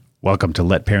Welcome to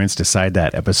Let Parents Decide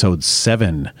That, Episode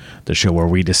 7, the show where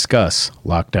we discuss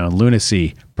lockdown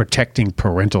lunacy, protecting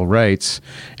parental rights,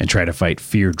 and try to fight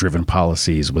fear-driven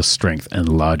policies with strength and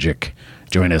logic.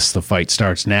 Join us. The fight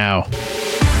starts now.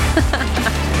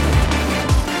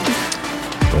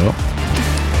 Well,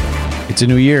 it's a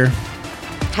new year.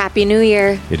 Happy New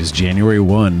Year. It is January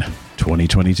 1,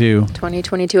 2022.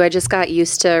 2022. I just got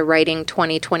used to writing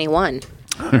 2021.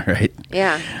 All right.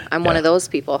 Yeah, I'm one of those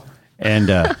people.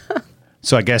 And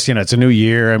so I guess, it's a new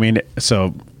year. I mean,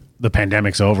 so the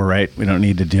pandemic's over, right? We don't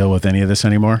need to deal with any of this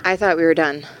anymore. I thought we were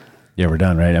done. Yeah, we're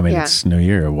done, right? I mean, It's new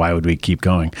year. Why would we keep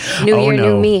going? New year,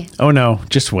 new me. Oh, no.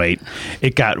 Just wait.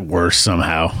 It got worse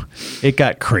somehow. It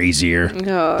got crazier.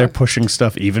 Oh. They're pushing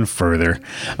stuff even further.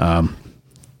 I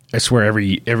swear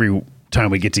every time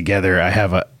we get together, I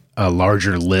have a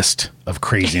larger list of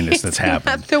craziness that's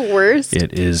happened. That's the worst.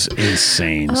 It is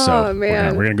insane. Oh, So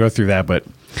man. we're going to go through that, but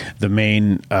the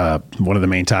main one of the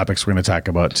main topics we're going to talk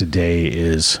about today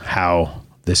is how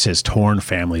this has torn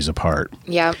families apart.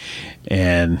 Yeah.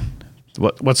 And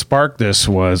what sparked this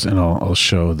was, and I'll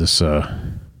show this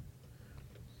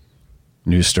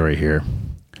news story here.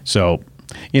 So,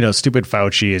 stupid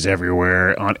Fauci is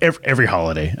everywhere on every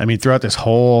holiday. I mean, throughout this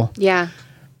whole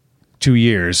 2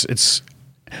 years, it's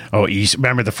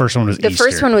remember the first one was Easter. The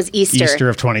first one was Easter. Easter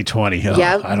of 2020. Oh,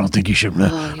 Yep. I don't think you should.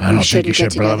 I don't think you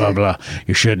should. Blah blah blah.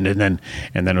 You shouldn't. And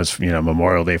then it was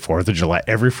Memorial Day, 4th of July,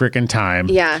 every freaking time.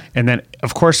 Yeah. And then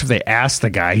of course if they ask the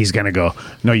guy, he's gonna go,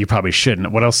 "No, you probably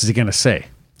shouldn't." What else is he gonna say?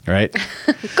 Right?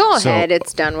 Go ahead.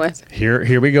 It's done with.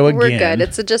 Here we go again. We're good.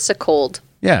 It's just a cold.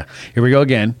 Yeah. Here we go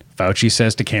again. Fauci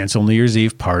says to cancel New Year's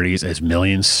Eve parties as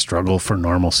millions struggle for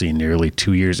normalcy nearly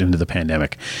 2 years into the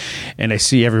pandemic. And I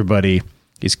see everybody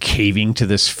is caving to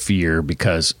this fear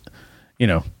because,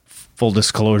 full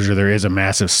disclosure, there is a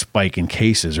massive spike in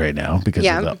cases right now because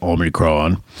of the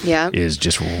Omicron is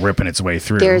just ripping its way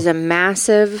through. There's a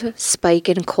massive spike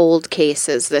in cold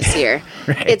cases this year.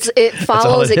 Right. It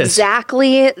follows it is.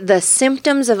 exactly the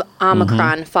symptoms of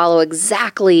Omicron follow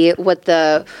exactly what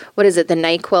the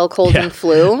NyQuil cold and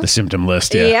flu. The symptom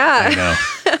list. Yeah.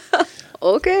 I know.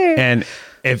 Okay. And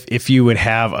if you would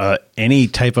have any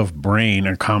type of brain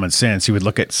or common sense, you would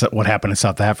look at what happened in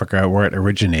South Africa where it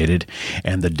originated,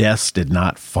 and the deaths did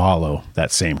not follow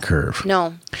that same curve.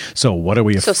 No. So what are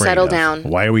we afraid of? So settle down.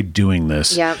 Why are we doing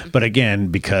this? Yep. But again,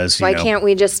 because, Why can't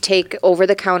we just take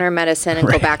over-the-counter medicine and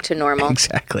go back to normal?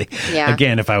 Exactly. Yeah.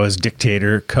 Again, if I was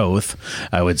dictator Koth,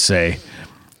 I would say,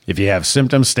 if you have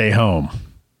symptoms, stay home.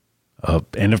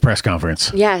 End of press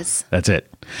conference. Yes. That's it.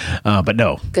 But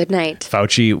no. Good night.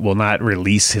 Fauci will not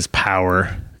release his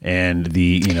power and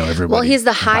everybody. Well, he's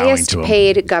the highest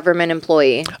paid government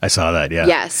employee. I saw that, yeah.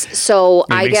 Yes. So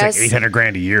He I makes guess like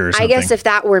 $800,000 a year or something. I guess if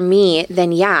that were me,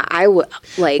 then I would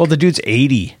like. Well, the dude's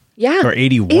 80. Yeah. Or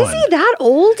 81. Is he that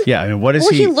old? Yeah, I mean, what is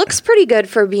Well, he? he looks pretty good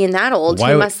for being that old. Why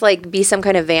He would- must be some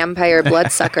kind of vampire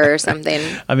bloodsucker or something.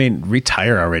 I mean,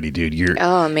 retire already, dude. You're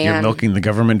man. You're milking the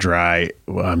government dry.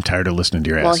 Well, I'm tired of listening to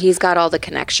your ass. Well, he's got all the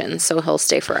connections, so he'll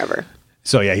stay forever.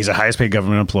 So yeah, he's a highest paid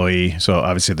government employee. So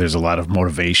obviously there's a lot of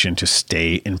motivation to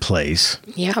stay in place.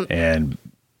 Yeah. And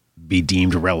be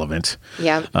deemed relevant.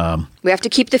 Yeah. We have to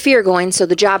keep the fear going so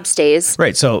the job stays.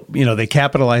 Right. So, they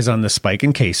capitalize on the spike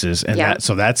in cases. And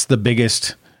so that's the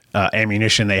biggest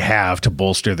ammunition they have to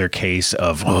bolster their case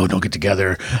of, don't get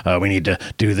together. We need to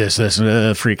do this,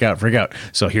 freak out.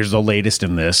 So here's the latest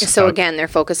in this. So again, they're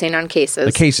focusing on cases.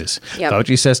 The cases. Yep.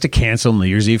 Fauci says to cancel New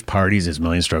Year's Eve parties as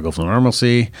millions struggle for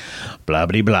normalcy. Blah,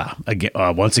 blah, blah. Again,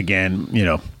 once again,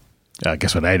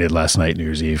 guess what I did last night, New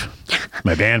Year's Eve?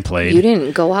 My band played. You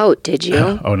didn't go out, did you?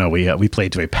 Oh, no. We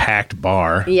played to a packed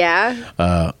bar. Yeah.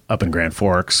 Up in Grand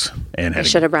Forks. And I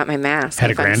should have brought my mask. Had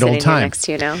a grand old time. Next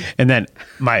to you now. And then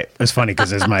it's funny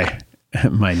because as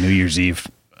my New Year's Eve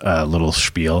little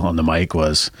spiel on the mic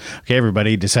was, okay,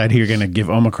 everybody, decide who you're going to give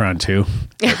Omicron to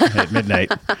at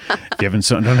midnight. If you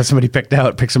don't have somebody picked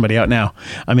out, pick somebody out now.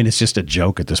 I mean, it's just a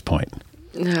joke at this point.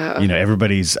 No.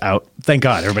 Everybody's out. Thank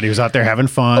God, everybody was out there having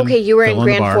fun. Okay, you were in filling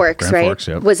the Grand bar. Forks, Grand right? Forks,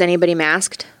 yep. Was anybody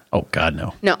masked? Oh, God,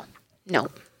 no. No.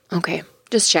 Okay,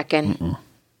 just checking.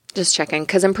 Just checking,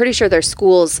 because I'm pretty sure their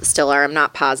schools still are. I'm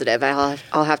not positive.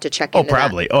 I'll have to check into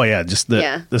probably. that. Oh, yeah. Just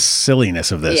the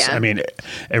silliness of this. Yeah. I mean,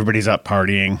 everybody's out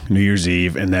partying New Year's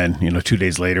Eve, and then 2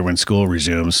 days later when school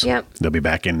resumes, they'll be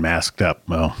back in masked up.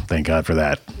 Well, thank God for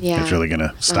that. Yeah. It's really going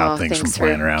to stop things from thanks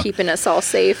flying for around. keeping us all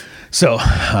safe. So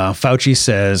Fauci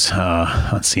says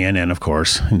on CNN, of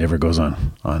course, he never goes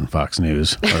on Fox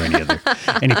News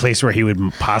or any place where he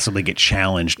would possibly get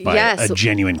challenged by a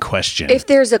genuine question. If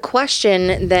there's a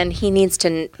question, then he needs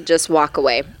to just walk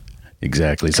away.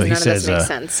 Exactly. So he none of this says makes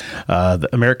sense. The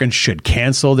Americans should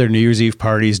cancel their New Year's Eve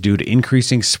parties due to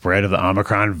increasing spread of the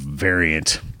Omicron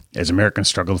variant. As Americans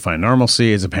struggle to find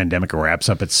normalcy as the pandemic wraps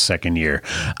up its second year,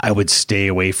 I would stay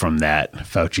away from that,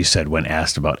 Fauci said when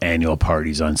asked about annual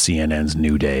parties on CNN's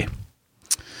New Day.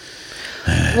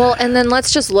 Well, and then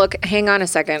let's just look. Hang on a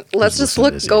second. Let's just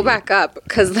look. Go back up,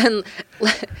 because then,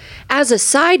 as a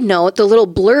side note, the little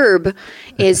blurb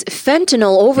is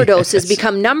fentanyl overdoses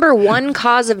become #1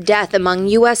 cause of death among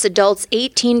U.S. adults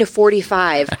 18 to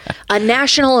 45. A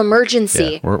national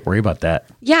emergency. Yeah, worry about that.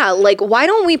 Yeah, like why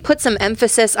don't we put some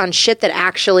emphasis on shit that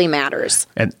actually matters?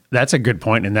 And that's a good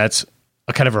point, and that's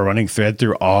a kind of a running thread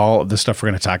through all of the stuff we're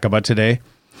going to talk about today.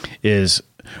 Is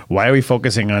why are we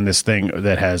focusing on this thing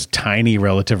that has tiny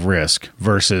relative risk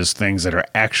versus things that are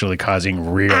actually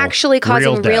causing real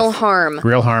real death, harm?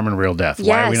 Real harm and real death. Yes.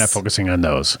 Why are we not focusing on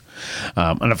those?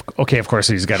 Of course,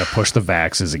 he's got to push the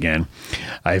vaxes again.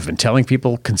 I've been telling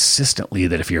people consistently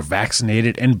that if you're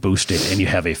vaccinated and boosted and you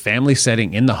have a family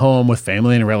setting in the home with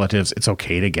family and relatives, it's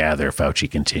okay to gather, Fauci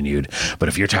continued. But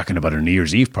if you're talking about a New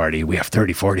Year's Eve party, we have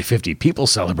 30, 40, 50 people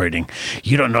celebrating.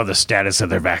 You don't know the status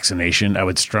of their vaccination. I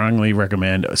would strongly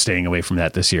recommend staying away from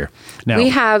that this year. Now we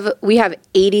have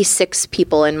 86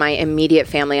 people in my immediate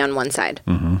family on one side.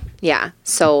 Mm-hmm. Yeah,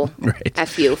 so right.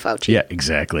 F you, Fauci. Yeah,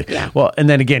 exactly. Yeah. Well, and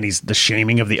then again, he's the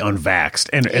shaming of the unvaxxed,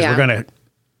 and as we're going to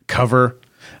cover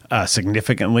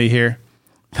significantly here,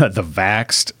 the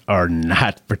vaxxed are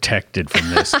not protected from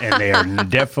this, and they are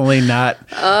definitely not.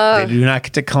 They do not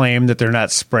get to claim that they're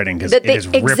not spreading because it is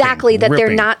exactly ripping.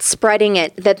 They're not spreading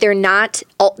it. That they're not.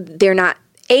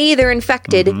 A, they're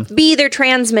infected. Mm-hmm. B, they're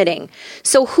transmitting.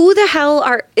 So who the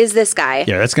hell is this guy?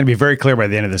 Yeah, that's going to be very clear by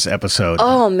the end of this episode.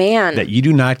 Oh, man. That you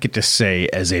do not get to say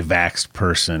as a vaxxed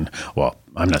person, well,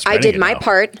 I'm not spreading I did it my now.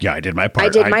 part. Yeah, I did my part. I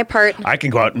did my part. I can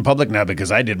go out in public now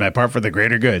because I did my part for the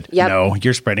greater good. Yep. No,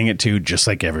 you're spreading it too, just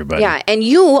like everybody. Yeah, and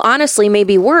you honestly may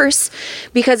be worse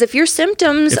because if your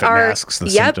symptoms If it masks the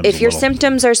symptoms if a your little.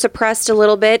 symptoms are suppressed a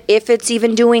little bit, if it's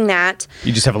even doing that,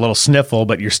 You just have a little sniffle,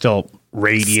 but you're still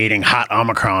radiating hot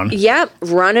Omicron. yep,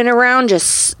 running around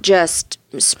just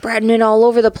spreading it all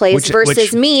over the place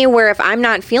versus me, where if I'm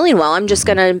not feeling well, I'm just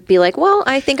going to be like, well,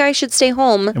 I think I should stay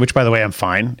home. Which, by the way, I'm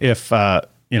fine. If,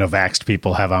 vaxxed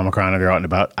people have Omicron and they're out and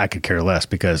about, I could care less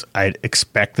because I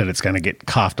expect that it's going to get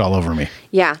coughed all over me.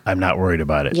 Yeah. I'm not worried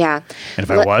about it. Yeah. And if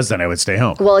I was, then I would stay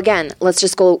home. Well, again, let's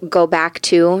just go back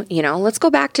to, let's go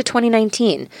back to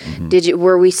 2019. Mm-hmm.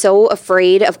 Were we so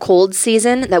afraid of cold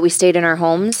season that we stayed in our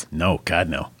homes? No, God,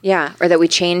 no. Yeah. Or that we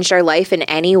changed our life in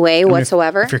any way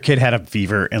whatsoever? If your kid had a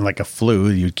fever and like a flu,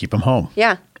 you'd keep them home.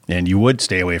 Yeah. And you would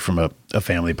stay away from a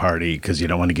family party because you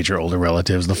don't want to get your older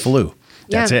relatives the flu.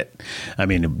 That's Yeah. it. I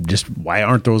mean, just why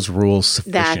aren't those rules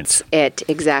sufficient? That's it.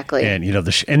 Exactly. And,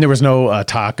 and there was no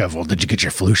talk of, well, did you get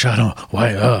your flu shot? Oh,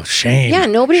 why? Oh, shame. Yeah,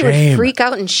 nobody Shame. would freak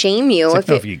out and shame you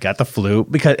If you got the flu.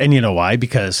 And you know why?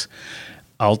 Because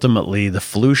ultimately the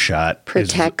flu shot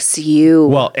protects you.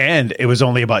 Well, and it was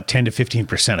only about 10 to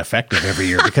 15% effective every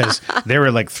year because they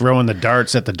were like throwing the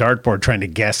darts at the dartboard trying to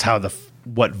guess how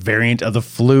what variant of the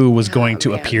flu was going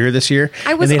to appear this year.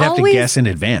 And they'd have to guess in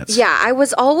advance. Yeah, I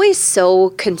was always so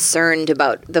concerned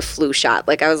about the flu shot.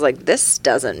 Like, I was like, this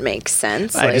doesn't make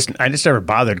sense. I just never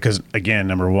bothered because, again,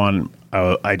 number one,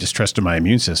 I just trusted my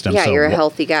immune system. Yeah, so you're a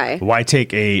healthy guy. Why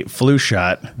take a flu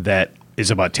shot that is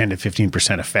about 10 to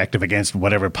 15% effective against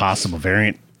whatever possible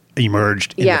variant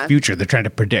emerged in the future? They're trying to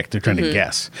predict. They're trying to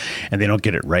guess. And they don't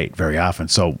get it right very often.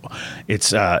 So it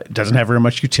doesn't have very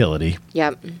much utility.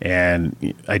 Yep.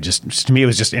 And to me, it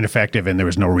was just ineffective and there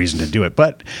was no reason to do it.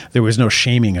 But there was no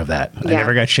shaming of that. I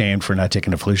never got shamed for not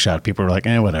taking a flu shot. People were like,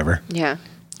 whatever. Yeah.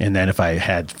 And then if I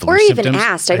had flu or symptoms, even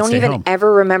asked. I don't stay even home.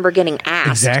 ever remember getting asked.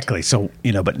 Exactly. So,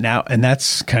 but now, and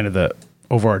that's kind of the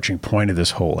overarching point of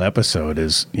this whole episode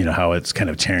is, how it's kind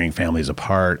of tearing families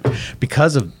apart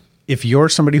because of, if you're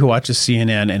somebody who watches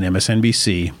CNN and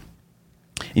MSNBC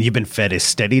and you've been fed a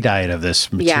steady diet of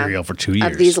this material for 2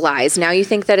 years. Of these lies. Now you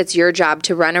think that it's your job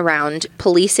to run around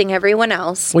policing everyone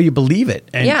else. Well, you believe it.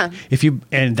 And yeah.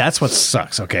 And that's what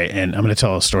sucks. Okay. And I'm going to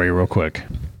tell a story real quick.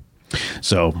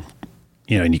 So,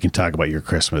 and you can talk about your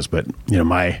Christmas, but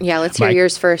let's hear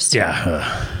yours first.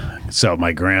 Yeah. So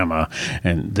my grandma,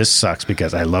 and this sucks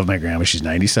because I love my grandma. She's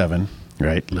 97,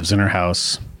 right? Lives in her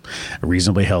house.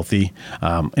 Reasonably healthy.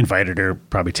 Invited her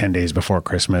probably 10 days before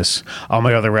Christmas. All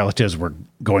my other relatives were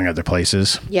going other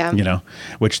places,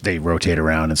 which they rotate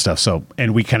around and stuff. So,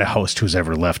 and we kind of host who's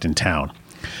ever left in town.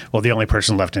 Well, the only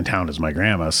person left in town is my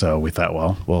grandma. So we thought,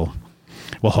 well,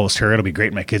 we'll host her. It'll be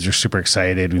great. My kids are super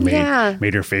excited. We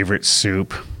made her favorite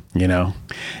soup. you know?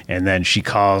 And then she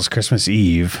calls Christmas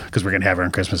Eve, because we're going to have her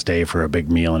on Christmas Day for a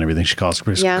big meal and everything. She calls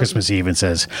Christmas Eve and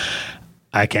says,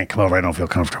 I can't come over. I don't feel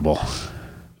comfortable.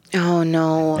 Oh,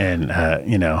 no. And,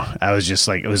 you know, I was just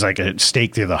like, it was like a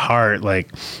stake through the heart, like,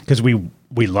 because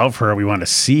we love her. We want to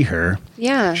see her.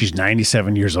 Yeah. She's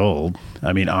 97 years old.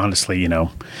 I mean, honestly, you know,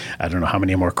 I don't know how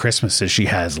many more Christmases she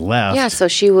has left. Yeah, so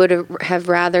she would have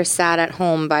rather sat at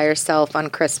home by herself on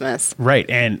Christmas. Right.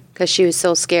 And because she was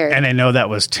so scared. And I know that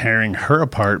was tearing her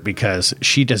apart because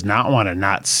she does not want to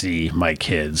not see my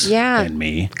kids and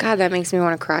me. God, that makes me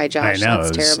want to cry, Josh. I know.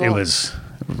 That's terrible. It was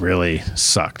really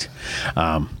sucked.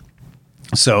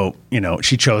 So, you know,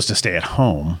 she chose to stay at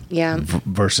home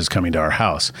versus coming to our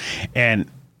house. And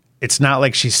it's not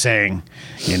like she's saying,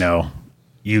 you know,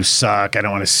 you suck, I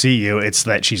don't want to see you. It's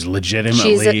that she's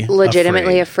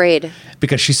legitimately afraid.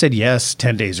 Because she said yes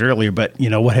 10 days earlier, but you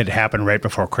know what had happened right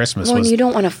before Christmas was... Well, you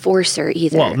don't want to force her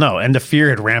either. Well, no, and the fear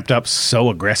had ramped up so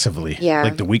aggressively. Yeah.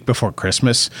 Like the week before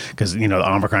Christmas, because, you know, the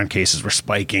Omicron cases were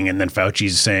spiking, and then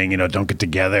Fauci's saying, you know, don't get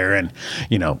together, and,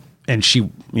 you know, and she,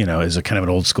 you know, is a kind of an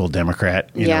old school Democrat,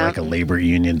 you know, like a labor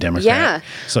union Democrat. Yeah.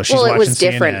 So she's watching it was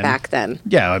different CNN. Back then.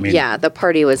 Yeah, I mean. Yeah, the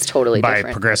party was totally by different.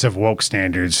 By progressive woke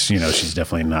standards, you know, she's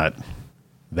definitely not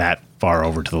that far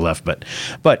over to the left, but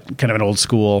kind of an old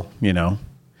school, you know.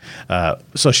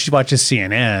 So she watches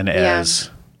CNN as,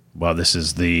 well, this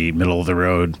is the middle of the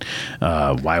road.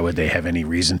 Why would they have any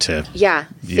reason to,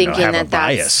 thinking have that a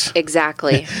bias? That's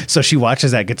exactly. So she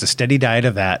watches that, gets a steady diet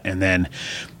of that, and then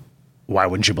why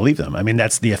wouldn't you believe them? I mean,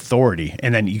 that's the authority.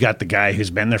 And then you got the guy who's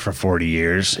been there for 40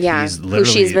 years. Yeah, who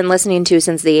she's been listening to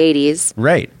since the 80s.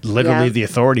 Right. Literally the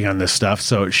authority on this stuff.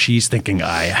 So she's thinking,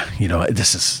 you know,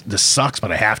 this sucks, but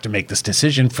I have to make this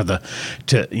decision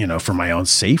for my own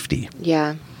safety.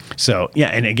 Yeah. So, yeah,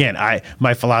 and again,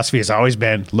 my philosophy has always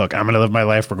been, look, I'm going to live my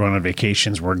life. We're going on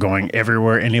vacations. We're going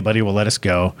everywhere anybody will let us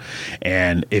go.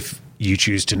 And if you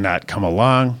choose to not come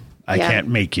along, I can't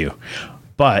make you.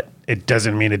 But it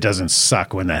doesn't mean it doesn't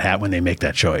suck when when they make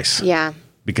that choice. Yeah.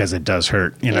 Because it does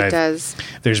hurt. You know, it does.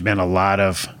 There's been a lot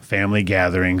of family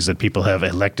gatherings that people have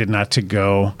elected not to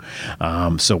go.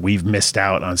 So we've missed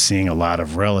out on seeing a lot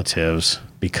of relatives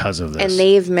because of this. And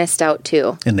they've missed out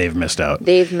too. And They've missed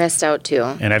out too.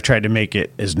 And I've tried to make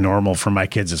it as normal for my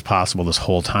kids as possible this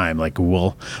whole time. Like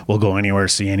we'll go anywhere,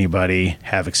 see anybody,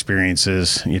 have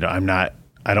experiences. You know,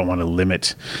 I don't want to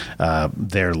limit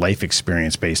their life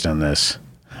experience based on this.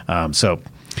 So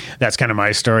that's kind of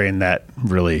my story, and that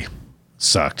really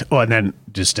sucked. Oh, and then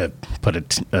just to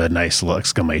put a nice little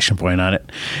exclamation point on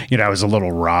it, you know, I was a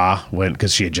little raw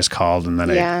because she had just called, and then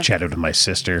I chatted with my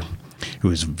sister, who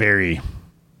was very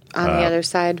on the other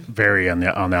side, very on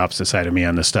the opposite side of me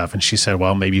on this stuff, and she said,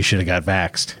 "Well, maybe you should have got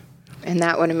vaxxed." And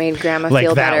that would have made Grandma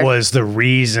feel better. Like that was the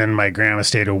reason my grandma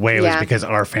stayed away was because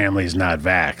our family's not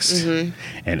vaxxed,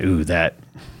 and that.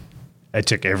 It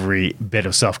took every bit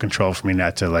of self-control for me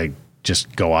not to like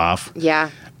just go off. Yeah.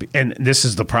 And this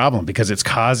is the problem because it's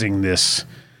causing this,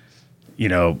 you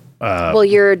know. Well,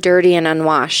 you're dirty and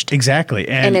unwashed. Exactly.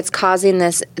 And it's causing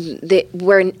this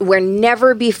where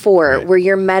never before were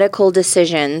your medical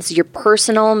decisions, your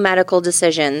personal medical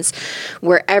decisions,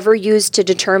 were ever used to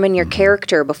determine your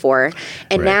character before.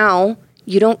 And now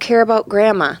you don't care about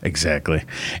Grandma. Exactly.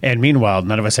 And meanwhile,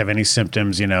 none of us have any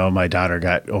symptoms. You know, my daughter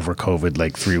got over COVID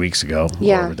like 3 weeks ago.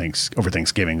 Yeah. Over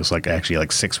Thanksgiving. It was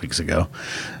like 6 weeks ago.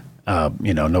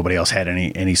 You know, nobody else had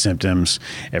any symptoms.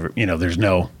 You know, there's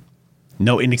no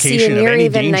indication of any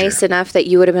danger. You're even nice enough that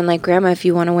you would have been like, Grandma, if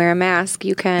you want to wear a mask,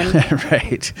 you can.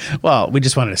 Right. Well, we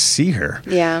just wanted to see her.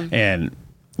 Yeah. And,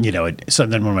 you know, so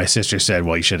then when my sister said,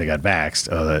 well, you should have got vaxxed,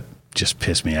 that just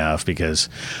pissed me off because...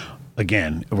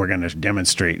 Again, we're going to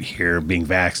demonstrate here being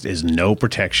vaxxed is no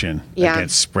protection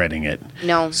against spreading it.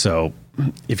 No. So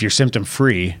if you're symptom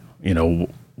free, you know,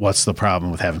 what's the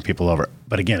problem with having people over?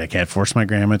 But again, I can't force my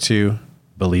grandma to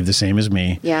believe the same as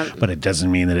me. Yeah. But it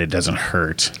doesn't mean that it doesn't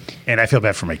hurt. And I feel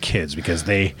bad for my kids because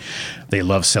they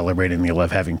love celebrating. They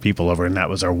love having people over. And that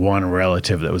was our one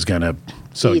relative that was going to.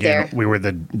 So again, we were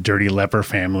the dirty leper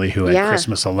family who had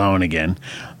Christmas alone again.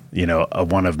 You know,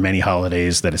 one of many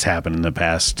holidays that has happened in the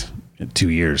past 2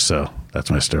 years. So that's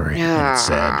my story. Yeah. It's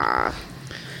sad.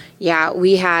 Yeah,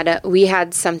 we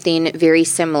had something very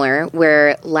similar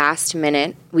where last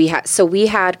minute we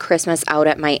had Christmas out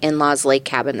at my in-laws' lake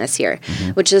cabin this year,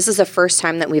 which this is the first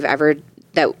time that we've ever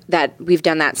that we've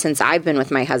done that since I've been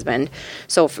with my husband.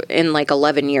 So in like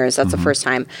 11 years, that's the first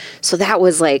time. So that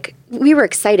was like we were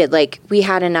excited. Like we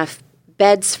had enough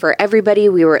beds for everybody.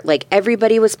 We were like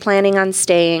everybody was planning on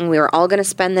staying. We were all going to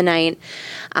spend the night.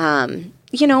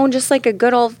 just like a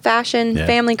good old fashioned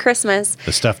family Christmas.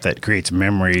 The stuff that creates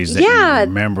memories that you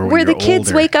remember when where the you're kids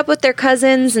older. wake up with their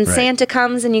cousins and Santa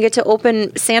comes and you get to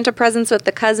open Santa presents with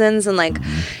the cousins and like,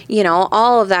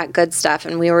 all of that good stuff.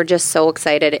 And we were just so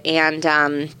excited.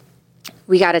 And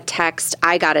we got a text.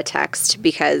 I got a text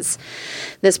because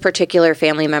this particular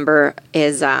family member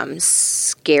is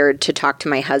scared to talk to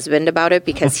my husband about it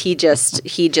because he just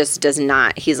does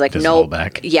not. He's like, Just no, hold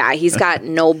back. yeah, he's got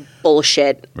no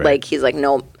bullshit. Like he's like,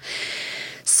 no.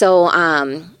 So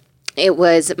it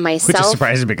was myself. Which is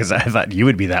surprising because I thought you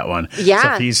would be that one.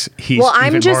 Yeah. So he's even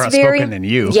more outspoken than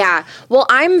you. Yeah. Well,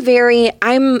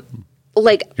 I'm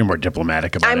like, you're more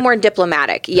diplomatic about it. I'm more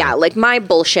diplomatic. Yeah. Like my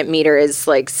bullshit meter is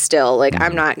like still like,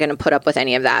 I'm not going to put up with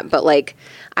any of that, but like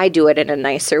I do it in a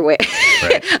nicer way.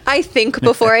 Right. I think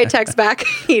before I text back,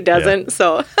 he doesn't. Yeah.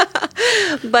 So,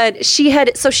 but she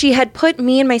had put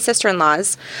me and my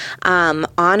sister-in-laws, on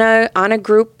a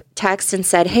group text and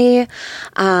said, hey,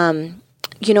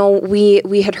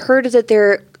 we had heard that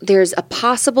there's a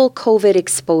possible COVID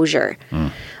exposure.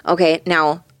 Okay.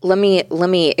 Now, let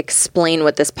me explain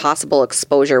what this possible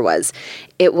exposure was.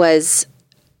 It was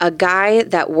a guy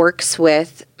that works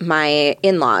with my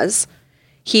in-laws.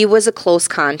 He was a close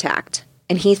contact,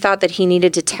 and he thought that he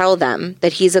needed to tell them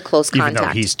that he's a close contact. Even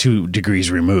though he's 2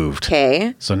 degrees removed.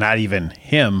 Okay. So not even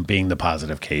him being the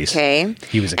positive case. Okay.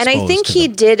 He was exposed. And I think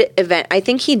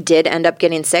he did end up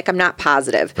getting sick. I'm not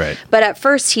positive. Right. But at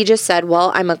first he just said,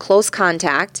 well, I'm a close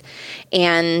contact,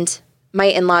 and my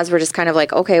in-laws were just kind of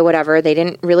like, okay, whatever. They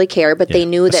didn't really care, but they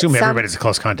knew that everybody's a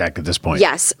close contact at this point.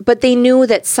 Yes, but they knew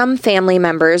that some family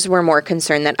members were more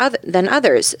concerned than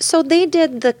others. So they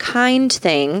did the kind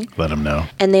thing. Let them know.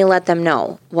 And they let them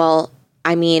know. Well,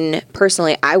 I mean,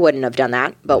 personally, I wouldn't have done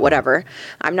that, but whatever.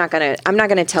 I'm not gonna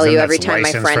tell you every time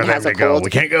my friend has a cold. We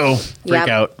can't go. Freak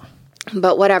out.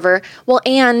 But whatever. Well,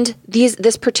 and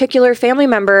this particular family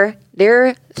member,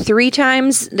 they're 3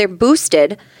 times, they're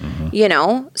boosted,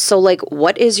 So like,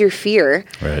 what is your fear?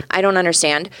 Right. I don't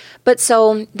understand. But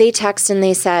so they text and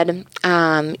they said,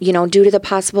 due to the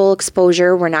possible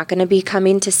exposure, we're not going to be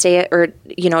coming to stay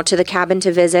to the cabin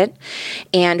to visit.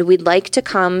 And we'd like to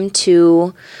come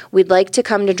to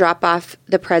drop off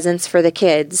the presents for the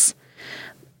kids.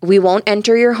 We won't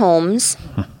enter your homes.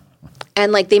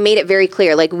 And, like, they made it very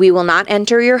clear, like, we will not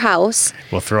enter your house.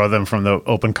 We'll throw them from the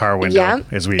open car window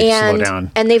as we slow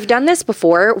down. And they've done this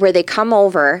before where they come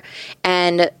over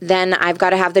and then I've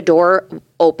got to have the door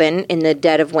open in the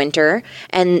dead of winter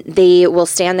and they will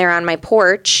stand there on my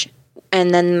porch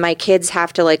and then my kids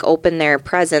have to, like, open their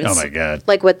presents. Oh, my God.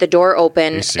 Like, with the door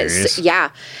open. Are you serious?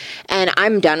 Yeah. And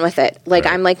I'm done with it. Like,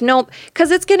 I'm like, nope. Because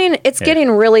it's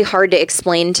getting really hard to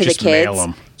explain to the kids. Mail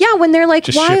them. Yeah, when they're like,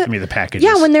 just why? ship me the packages.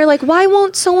 Yeah, when they're like, why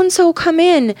won't so and so come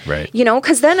in? Right.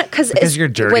 Because you're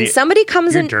dirty. When somebody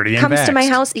comes to my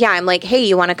house, yeah, I'm like, hey,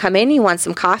 you want to come in? You want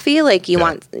some coffee? Like, you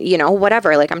want,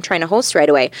 whatever. Like, I'm trying to host right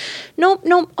away. Nope.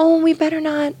 Oh, we better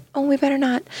not.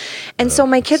 And so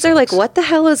my kids are like, what the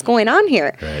hell is going on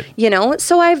here? Right.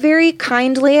 So I very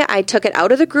kindly, I took it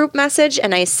out of the group message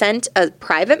and I sent a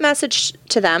private message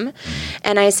to them,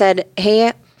 and I said,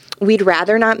 hey, we'd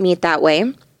rather not meet that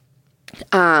way.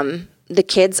 The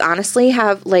kids honestly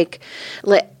have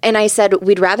and I said,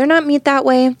 we'd rather not meet that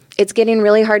way. It's getting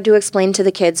really hard to explain to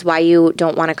the kids why you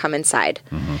don't want to come inside.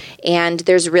 And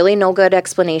there's really no good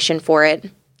explanation for it.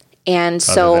 And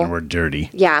so other than we're dirty.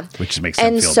 Yeah. Which makes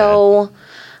them feel bad.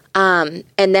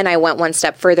 And then I went one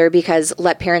step further because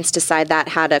Let Parents Decide That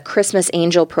had a Christmas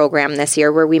Angel program this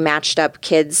year where we matched up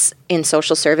kids in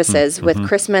social services with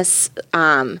Christmas,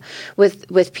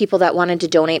 with people that wanted to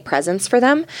donate presents for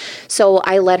them. So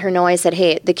I let her know, I said,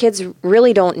 hey, the kids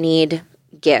really don't need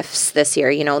gifts this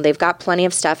year. They've got plenty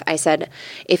of stuff. I said,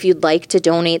 if you'd like to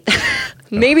donate,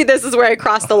 maybe this is where I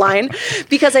crossed the line,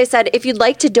 because I said, if you'd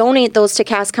like to donate those to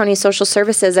Cass County Social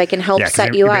Services, I can help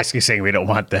set you you're up. Basically saying we don't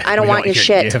want I don't want your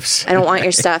shit. Gifts. I don't want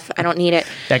your stuff. I don't need it.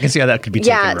 I can see how that could be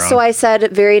taken wrong. So I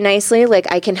said very nicely, like,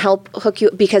 I can help hook you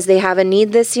because they have a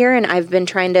need this year and I've been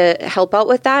trying to help out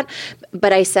with that.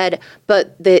 But I said,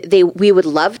 we would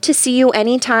love to see you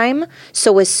anytime.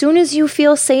 So as soon as you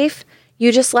feel safe,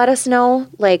 you just let us know,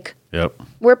 like,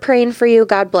 we're praying for you.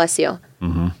 God bless you.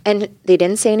 And they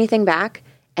didn't say anything back.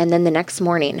 And then the next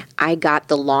morning, I got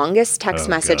the longest text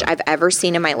message I've ever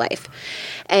seen in my life.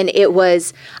 And it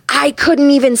was, I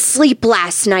couldn't even sleep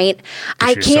last night.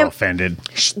 I can't. So offended.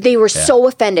 They were so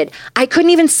offended. I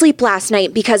couldn't even sleep last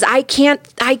night because I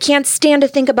can't stand to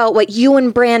think about what you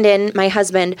and Brandon, my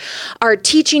husband, are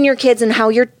teaching your kids and how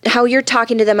you're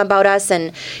talking to them about us.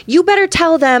 And you better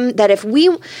tell them that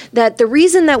the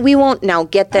reason that we won't, now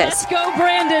get this. Let's go,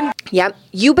 Brandon. Yep.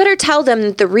 You better tell them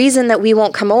that the reason that we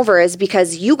won't come over is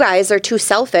because you guys are too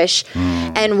selfish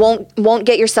and won't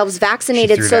get yourselves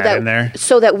vaccinated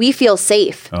so that we feel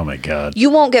safe. Oh my God. You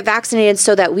won't get vaccinated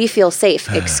so that we feel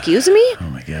safe. Excuse me? Oh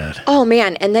my God. Oh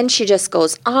man. And then she just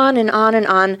goes on and on and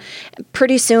on.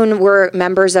 Pretty soon we're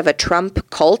members of a Trump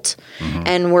cult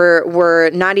and we're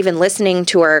not even listening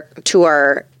to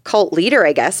our cult leader,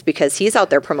 I guess, because he's out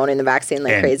there promoting the vaccine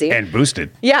like crazy. And boosted.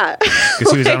 Yeah.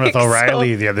 Because he was on with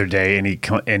O'Reilly the other day,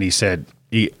 and he said,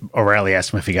 O'Reilly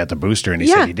asked him if he got the booster, and he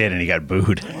said he did, and he got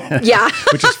booed. Yeah.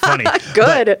 Which is funny.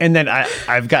 Good. And then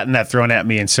I've gotten that thrown at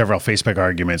me in several Facebook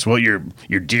arguments. Well, your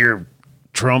dear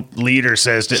Trump leader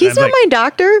says... He's not my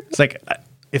doctor. It's like,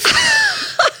 if...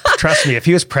 Trust me, if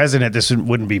he was president, this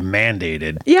wouldn't be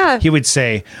mandated. Yeah. He would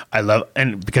say, I love,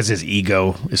 and because his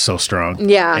ego is so strong.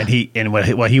 Yeah. And while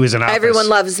he was in office. Everyone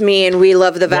loves me and we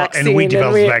love the vaccine. And we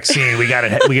developed the vaccine. We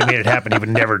made it happen. He would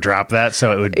never drop that.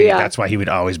 So it would be, that's why he would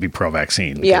always be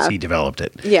pro-vaccine because he developed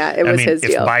it. Yeah, it was his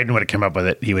deal. If Biden would have come up with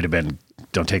it, he would have been,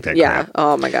 don't take that crap. crap.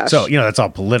 Oh my gosh. So, that's all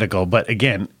political. But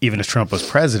again, even if Trump was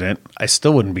president, I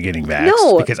still wouldn't be getting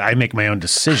vaxxed because I make my own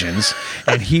decisions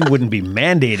and he wouldn't be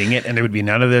mandating it. And there would be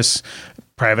none of this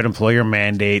private employer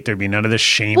mandate. There'd be none of this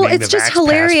shaming. Well, it's just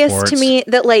hilarious to me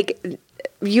that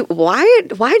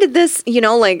why did this,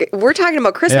 we're talking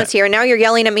about Christmas here and now you're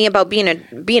yelling at me about being a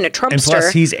Trumpster. And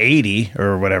plus he's 80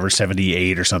 or whatever,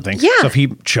 78 or something. Yeah. So if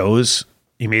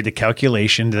he made the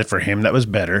calculation that for him that was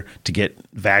better to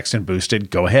get vaxxed and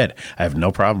boosted, go ahead. I have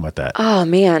no problem with that. Oh,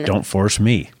 man. Don't force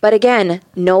me. But again,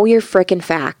 know your frickin'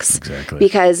 facts. Exactly.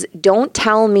 Because don't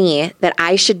tell me that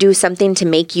I should do something to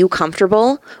make you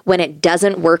comfortable when it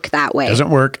doesn't work that way. It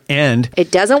doesn't work. And it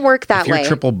doesn't work that way. If you're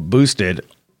triple boosted,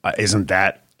 isn't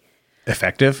that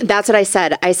effective? That's what I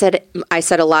said. I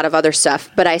said a lot of other stuff,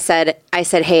 but I said,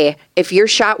 hey, if your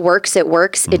shot works, it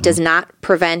works. It does not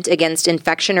prevent against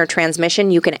infection or transmission.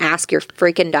 You can ask your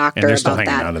freaking doctor and they're still about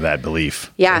hanging that. on to that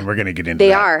belief. Yeah. And we're going to get into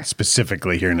that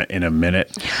specifically here in a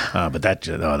minute. But that's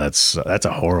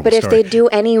a horrible But story. if they do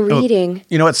any reading.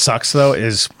 You know what sucks though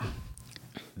is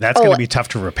that's going to be tough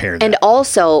to repair that. And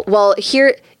also,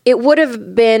 here, it would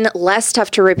have been less tough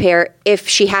to repair if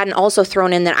she hadn't also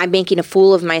thrown in that I'm making a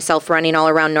fool of myself running all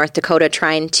around North Dakota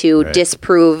trying to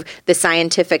disprove the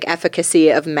scientific efficacy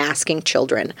of masking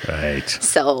children. Right.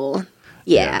 So,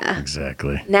 yeah.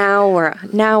 Exactly. Now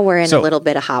we're in a little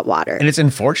bit of hot water. And it's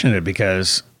unfortunate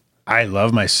because I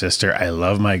love my sister. I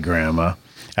love my grandma.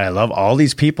 I love all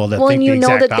these people that think the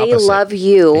exact opposite. Well, you know that they love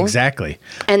you. Exactly.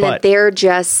 And that they're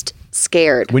just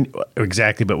scared.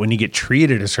 Exactly. But when you get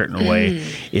treated a certain way,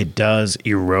 it does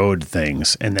erode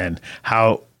things. And then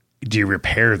how do you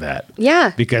repair that?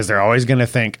 Yeah. Because they're always going to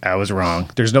think I was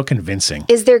wrong. There's no convincing.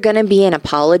 Is there going to be an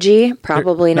apology?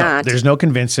 Probably not. There's no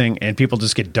convincing, and people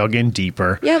just get dug in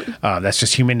deeper. Yep. That's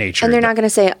just human nature. And they're not going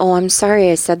to say, "Oh, I'm sorry,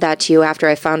 I said that to you after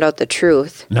I found out the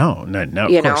truth." No,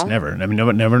 of course, never. I mean,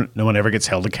 no one ever gets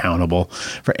held accountable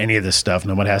for any of this stuff.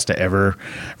 No one has to ever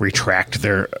retract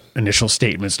their initial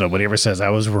statements. Nobody ever says I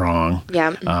was wrong.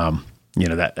 Yeah.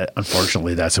 That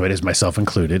unfortunately, that's the way it is, myself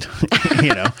included.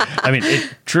 I mean,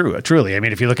 truly. I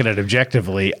mean, if you look at it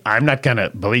objectively, I'm not going to,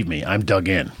 believe me, I'm dug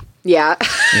in. Yeah.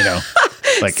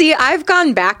 See, I've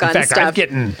gone back on stuff.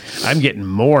 I'm getting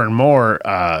more and more,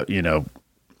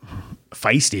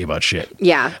 feisty about shit.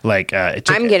 Yeah.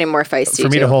 I'm getting more feisty for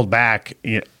me to hold back,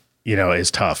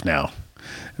 is tough now.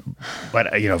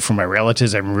 But, for my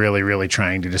relatives, I'm really, really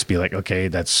trying to just be like, okay,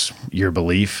 that's your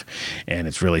belief. And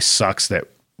it really sucks that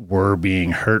we're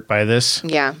being hurt by this.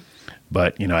 Yeah.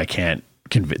 But, I can't,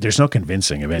 there's no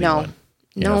convincing of anyone.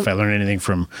 No. If I learn anything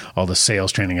from all the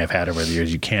sales training I've had over the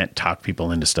years, you can't talk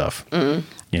people into stuff.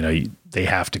 They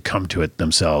have to come to it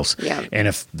themselves. Yeah. And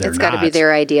if they're it's got to be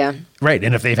their idea. Right.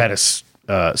 And if they've had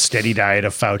a steady diet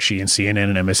of Fauci and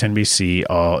CNN and MSNBC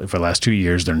for the last 2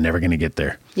 years, they're never going to get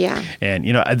there. Yeah. And,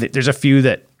 there's a few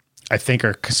that I think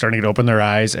are starting to open their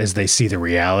eyes as they see the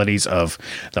realities of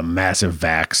the massive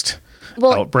vaxxed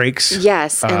outbreaks.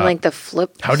 Yes. And the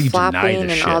how do you deny this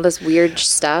and shit? all this weird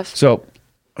stuff. So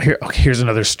here's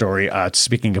another story.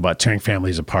 Speaking about tearing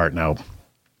families apart now,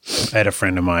 I had a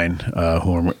friend of mine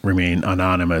who will remain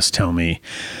anonymous tell me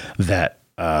that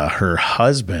her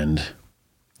husband,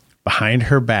 behind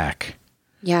her back,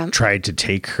 tried to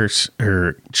take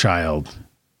her child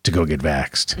to go get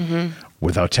vaxxed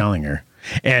without telling her.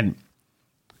 And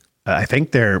I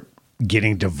think they're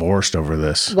getting divorced over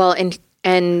this. Well,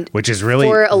 and which is really,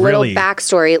 for a little really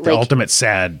backstory, the ultimate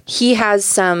sad. He has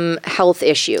some health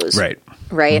issues.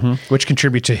 Right. Which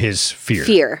contribute to his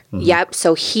fear. Yep.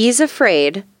 So he's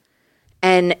afraid.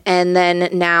 And then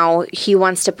now he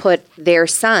wants to put their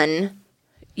son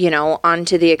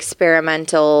onto the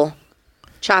experimental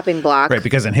chopping block. Right,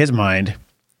 because in his mind,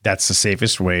 that's the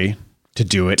safest way to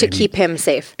do it. To keep him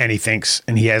safe. And he thinks,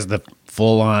 and he has the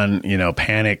full-on,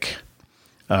 panic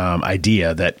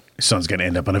idea that his son's going to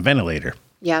end up on a ventilator.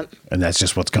 Yeah. And that's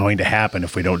just what's going to happen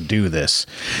if we don't do this.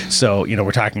 So,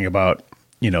 we're talking about,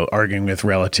 arguing with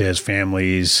relatives,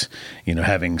 families,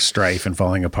 having strife and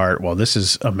falling apart. Well, this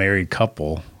is a married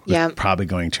couple who's probably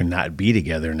going to not be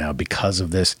together now because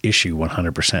of this issue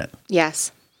 100%.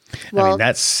 Yes. Well, I mean,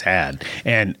 that's sad.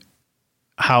 And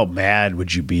how mad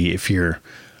would you be if you're,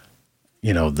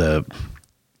 the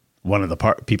one of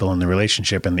the people in the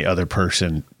relationship and the other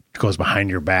person goes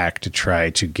behind your back to try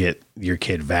to get your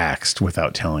kid vaxxed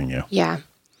without telling you? Yeah.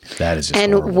 That is just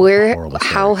and horrible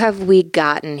how have we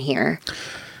gotten here?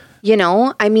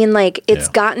 It's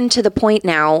gotten to the point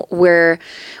now where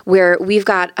we've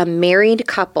got a married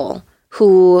couple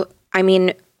who, I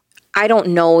don't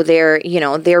know their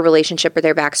relationship or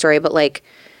their backstory, but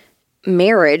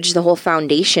marriage, the whole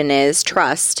foundation is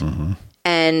trust,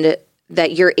 and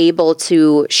that you're able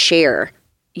to share,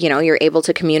 you're able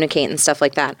to communicate and stuff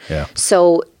like that. Yeah.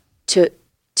 So to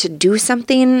do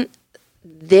something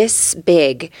this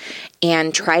big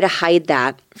and try to hide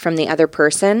that from the other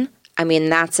person,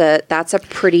 that's a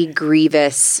pretty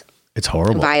grievous, it's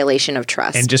horrible violation of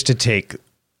trust. And just to take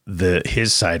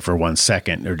his side for 1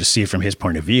 second, or to see it from his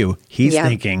point of view, he's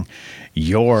thinking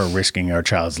you're risking our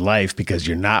child's life because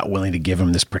you're not willing to give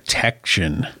him this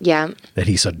protection that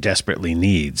he so desperately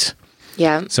needs.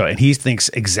 Yeah. So, and he thinks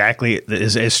exactly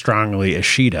as strongly as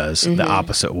she does, the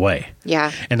opposite way.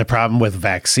 Yeah. And the problem with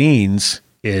vaccines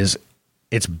is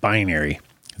it's binary.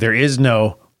 There is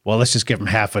no, well, let's just give them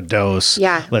half a dose.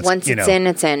 Yeah. Once it's in,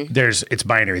 it's in. It's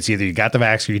binary. It's either you got the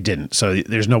vax or you didn't. So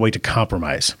there's no way to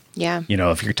compromise. Yeah.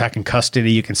 If you're talking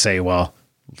custody, you can say, well,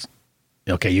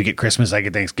 okay, you get Christmas, I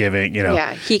get Thanksgiving,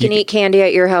 Yeah. He can eat candy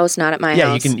at your house, not at my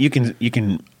house. Yeah, you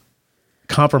can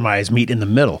compromise, meet in the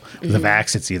middle. With the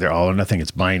vax, it's either all or nothing.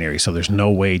 It's binary. So there's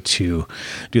no way to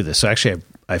do this. So actually,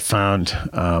 I found,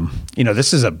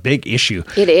 this is a big issue.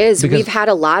 It is. We've had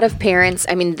a lot of parents,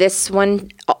 this one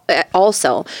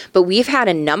also, but we've had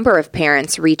a number of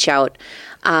parents reach out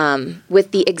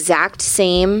with the exact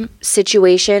same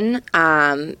situation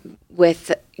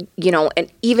with,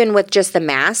 and even with just the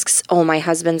masks. Oh, my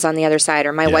husband's on the other side,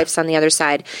 or my wife's on the other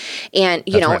side. And,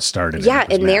 That's where it started. Yeah,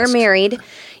 and they're married,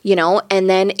 and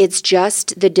then it's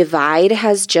just, the divide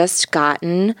has just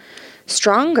gotten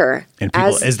stronger. And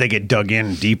people, as they get dug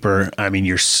in deeper,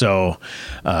 you're so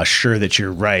sure that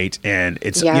you're right. And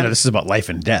it's, this is about life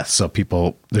and death. So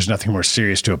there's nothing more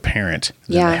serious to a parent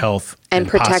than the health and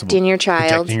protecting your child.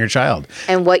 Protecting your child.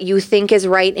 And what you think is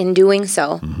right in doing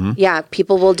so. Yeah,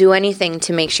 people will do anything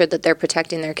to make sure that they're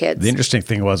protecting their kids. The interesting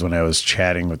thing was, when I was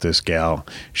chatting with this gal,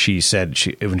 she said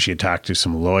when she had talked to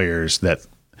some lawyers, that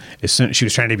as soon she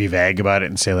was trying to be vague about it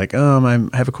and say I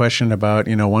have a question about,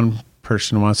 one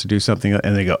person wants to do something,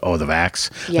 and they go, oh, the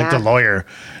vax. Yeah. The lawyer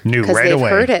knew right they've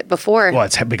away. Heard it before. Well,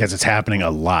 it's because it's happening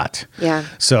a lot. Yeah.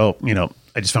 So,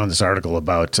 I just found this article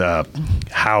about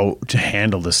how to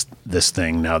handle this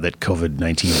thing now that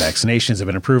COVID-19 vaccinations have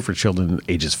been approved for children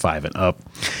ages 5 and up,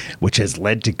 which has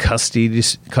led to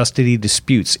custody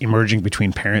disputes emerging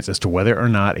between parents as to whether or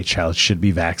not a child should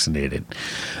be vaccinated.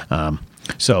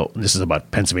 So this is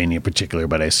about Pennsylvania in particular,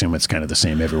 but I assume it's kind of the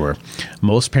same everywhere.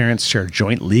 Most parents share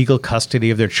joint legal custody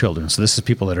of their children. So this is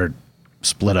people that are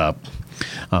split up.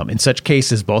 In such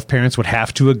cases, both parents would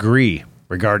have to agree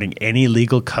regarding any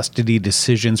legal custody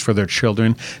decisions for their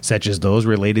children, such as those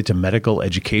related to medical,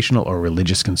 educational, or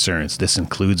religious concerns. This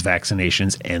includes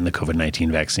vaccinations and the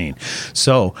COVID-19 vaccine.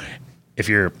 So if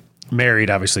you're married,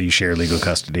 obviously you share legal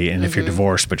custody. And if you're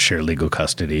divorced but share legal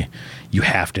custody, you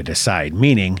have to decide.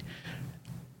 Meaning,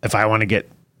 if I want to get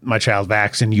my child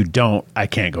vaxxed and you don't, I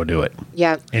can't go do it.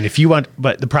 Yeah. And if you want,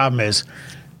 but the problem is,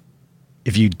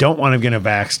 if you don't want to get a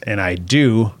vaxxed and I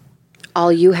do,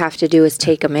 all you have to do is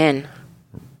take them in.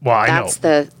 Well, I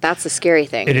know that's the scary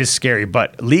thing. It is scary,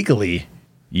 but legally,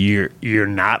 you're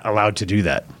not allowed to do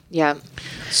that. Yeah.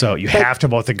 So you have to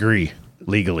both agree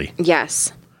legally.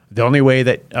 Yes. The only way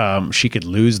that she could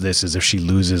lose this is if she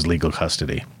loses legal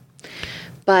custody.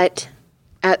 But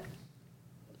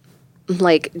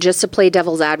just to play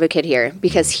devil's advocate here,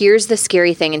 because here's the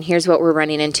scary thing, and here's what we're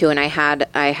running into. And I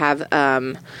have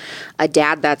a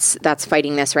dad that's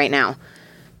fighting this right now.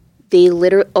 They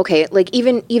literally,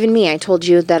 even me, I told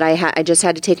you that I just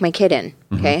had to take my kid in.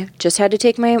 Okay. Just had to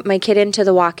take my kid into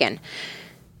the walk-in.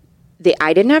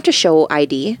 I didn't have to show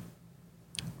ID.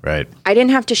 Right. I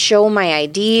didn't have to show my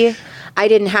ID. I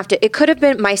didn't have to. It could have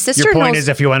been my sister. Your point knows, is,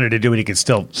 if he wanted to do it, he could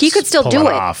still do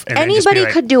it. Off and anybody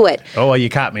like, could do it. Oh, well, you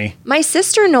caught me. My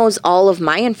sister knows all of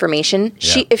my information.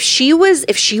 Yeah. If she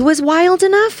was wild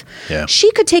enough,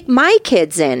 she could take my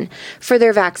kids in for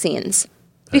their vaccines.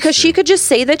 Because she could just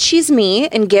say that she's me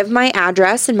and give my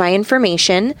address and my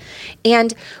information.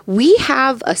 And we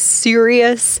have a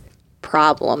serious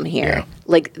problem here. Yeah.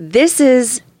 Like, this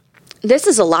is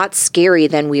a lot scary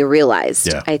than we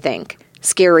realized, I think.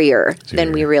 Scarier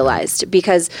than we realized.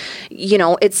 Because,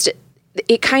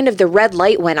 it kind of, the red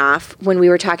light went off when we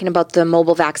were talking about the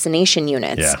mobile vaccination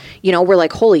units. Yeah. We're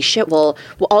like, holy shit, well,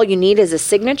 all you need is a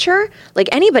signature? Like,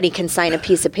 anybody can sign a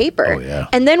piece of paper. Oh, yeah.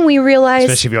 And then we realized...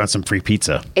 Especially if you want some free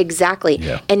pizza. Exactly.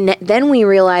 Yeah. And then we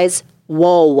realize,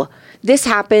 whoa, this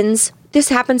happens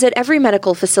at every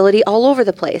medical facility all over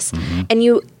the place. Mm-hmm.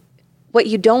 And what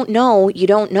you don't know, you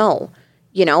don't know.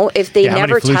 If they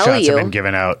never tell you. How many flu shots have been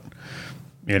given out,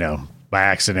 by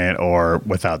accident or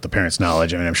without the parents'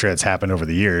 knowledge? I mean, I'm sure it's happened over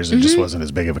the years. It just wasn't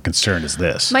as big of a concern as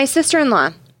this. My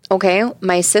sister-in-law. Okay,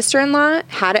 my sister-in-law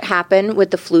had it happen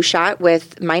with the flu shot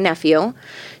with my nephew.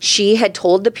 She had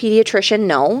told the pediatrician,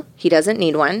 no, he doesn't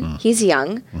need one. He's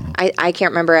young. I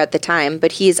can't remember at the time,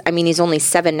 but he's only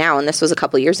 7 now, and this was a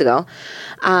couple years ago.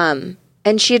 And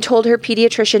she had told her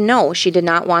pediatrician, no, she did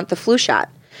not want the flu shot.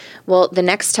 Well, the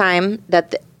next time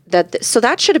so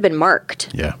that should have been marked.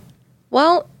 Yeah.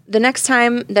 Well, the next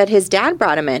time that his dad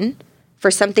brought him in for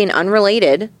something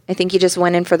unrelated, I think he just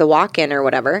went in for the walk-in or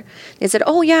whatever. They said,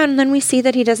 oh, yeah, and then we see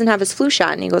that he doesn't have his flu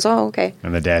shot. And he goes, oh, okay.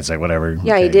 And the dad's like, whatever.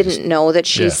 Yeah, okay, he didn't know that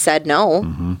she said no.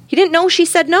 Mm-hmm. He didn't know she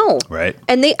said no. Right.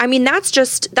 And that's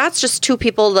just two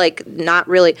people, like, not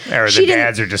really. Or the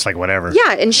dads are just like, whatever.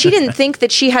 Yeah, and she didn't think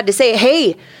that she had to say,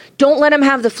 hey, don't let him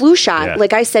have the flu shot. Yeah.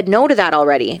 Like, I said no to that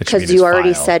already because you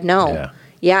already said no.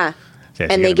 Yeah.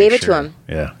 And they gave it to him.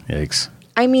 Yeah, yikes.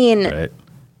 I mean... Right.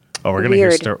 Oh, we're gonna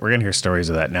hear stories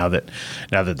of that now that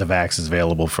the vax is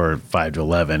available for 5 to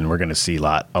 11. We're gonna see a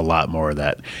lot more of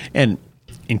that. And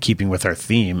in keeping with our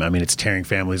theme, I mean, it's tearing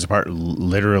families apart,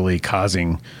 literally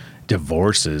causing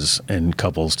divorces and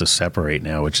couples to separate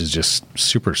now, which is just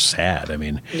super sad. I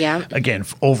mean, again,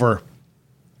 over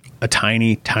a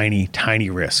tiny, tiny, tiny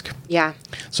risk. Yeah.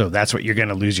 So that's what you're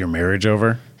gonna lose your marriage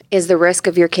over? Is the risk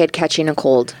of your kid catching a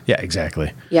cold. Yeah,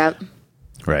 exactly. Yep.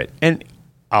 Right. And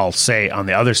I'll say on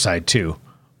the other side too,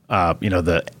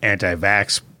 the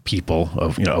anti-vax people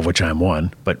of which I'm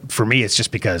one. But for me, it's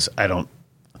just because I don't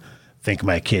think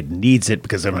my kid needs it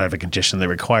because they don't have a condition that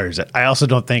requires it. I also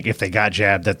don't think if they got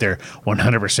jabbed that they're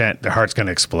 100% their heart's going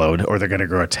to explode or they're going to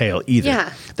grow a tail either.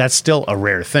 Yeah. That's still a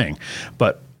rare thing.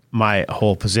 But my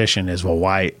whole position is, well,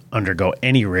 why undergo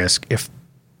any risk if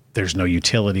there's no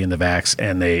utility in the vax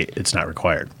and it's not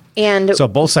required? And so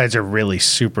both sides are really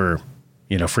super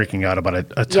freaking out about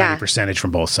a tiny percentage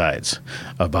from both sides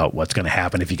about what's going to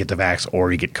happen if you get the vax or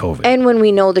you get COVID. And when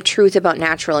we know the truth about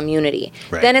natural immunity,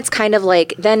 then it's kind of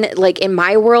like, in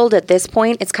my world at this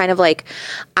point, it's kind of like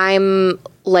I'm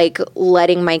like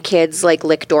letting my kids like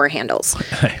lick door handles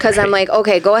because I'm like,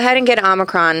 okay, go ahead and get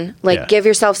Omicron, give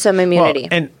yourself some immunity.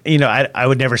 Well, and I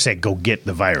would never say go get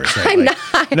the virus. Right? I'm not.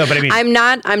 No, but I mean,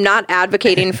 I'm not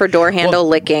advocating for door handle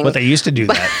licking. But they used to do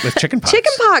that with chickenpox.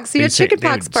 Chickenpox, you had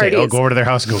chickenpox parties. Say, go over to their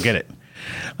house and go get it.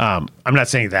 I'm not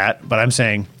saying that, but I'm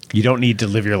saying you don't need to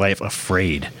live your life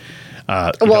afraid.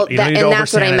 That's what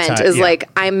I meant is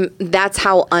that's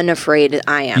how unafraid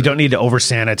I am. You don't need to over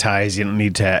sanitize. You don't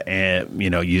need to,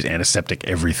 use antiseptic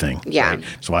everything. Yeah. Right?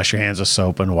 Just wash your hands with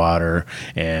soap and water.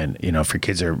 And, if your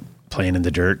kids are playing in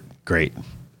the dirt, great.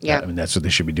 Yeah. I mean, that's what they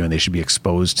should be doing. They should be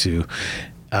exposed to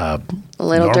a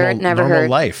little dirt never normal hurt.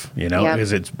 Life,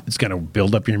 because it's going to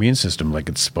build up your immune system like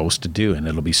it's supposed to do. And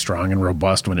it'll be strong and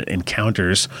robust when it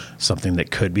encounters something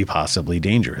that could be possibly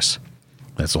dangerous.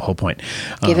 That's the whole point.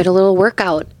 Give it a little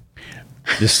workout.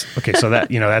 So that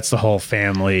that's the whole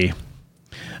family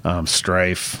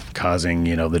strife causing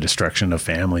the destruction of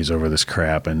families over this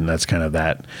crap, and that's kind of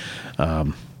that.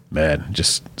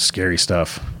 Just scary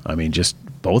stuff. I mean, just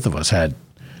both of us had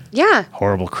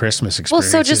horrible Christmas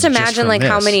experiences. Well, so just imagine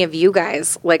how many of you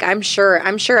guys, I'm sure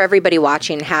everybody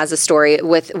watching has a story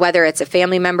with whether it's a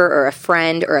family member or a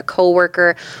friend or a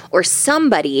coworker or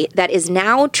somebody that is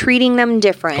now treating them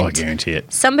different. Oh, I guarantee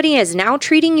it. Somebody is now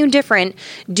treating you different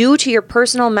due to your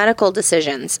personal medical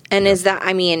decisions. And is that,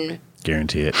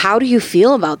 guarantee it. How do you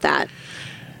feel about that?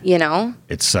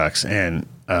 It sucks. And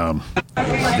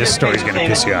this story's going to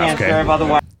piss you off,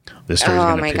 okay? This story's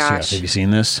going to piss you off. Have you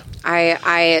seen this?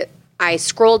 I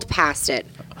scrolled past it.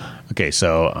 Okay,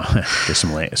 so there's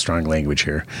some strong language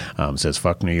here. It says,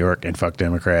 fuck New York and fuck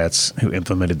Democrats who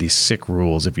implemented these sick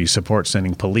rules. If you support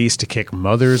sending police to kick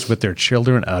mothers with their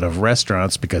children out of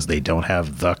restaurants because they don't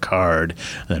have the card,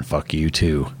 then fuck you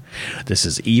too. This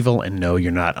is evil, and no,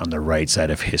 you're not on the right side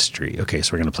of history. Okay,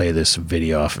 so we're going to play this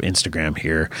video off Instagram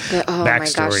here. Oh my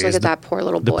gosh, look at that poor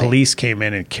little boy. The police came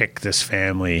in and kicked this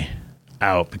family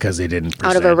out because they didn't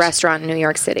present, out of a restaurant in New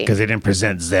York City because they didn't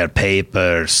present their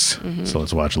papers. So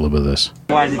let's watch a little bit of this.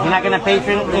 Why? You're not going to pay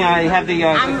for it? You know, you have the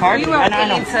card? I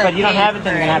know, but you don't have it,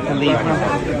 then you're going to have to leave.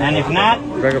 And if not,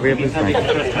 no, just had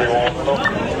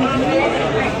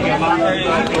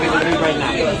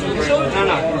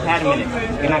a minute.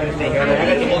 You're not going to stay here.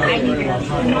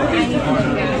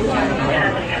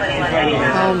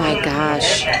 Oh my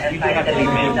gosh.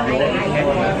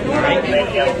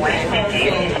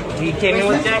 You came in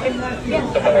with a jacket?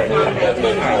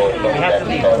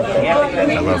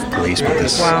 I love police, but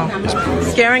this is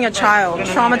brutal. Scaring a child,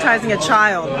 traumatizing a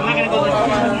child.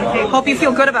 Hope you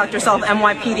feel good about yourself,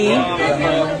 NYPD.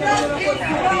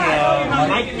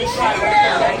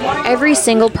 Every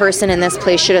single person in this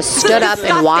place should have stood up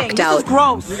and walked out.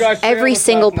 Every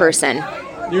single person.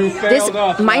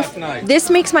 This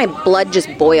makes my blood just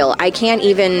boil. I can't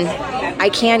even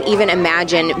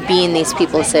imagine being these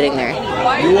people sitting there.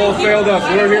 You all failed us.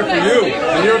 We're here for you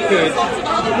and your kids.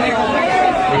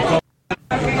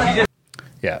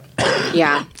 Yeah.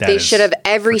 Yeah. They should have,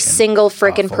 every single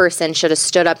frickin' person should have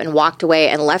stood up and walked away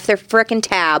and left their frickin'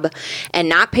 tab and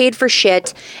not paid for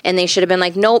shit. And they should have been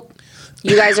like, nope,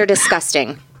 you guys are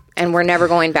disgusting. And we're never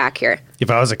going back here. If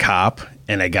I was a cop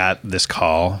and I got this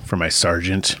call from my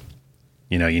sergeant,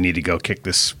 you know, you need to go kick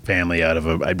this family out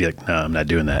of I'd be like, no, I'm not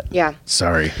doing that. Yeah.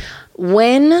 Sorry.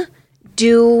 When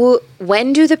do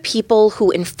the people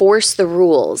who enforce the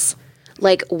rules,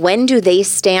 like, when do they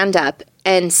stand up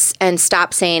and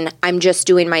stop saying, I'm just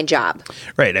doing my job?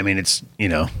 Right. I mean, it's, you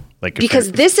know, like,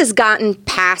 because this has gotten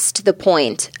past the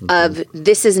point of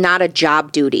this is not a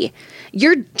job duty.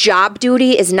 Your job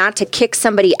duty is not to kick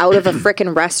somebody out of a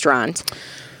frickin' restaurant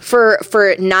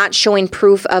for not showing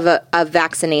proof of a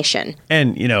vaccination.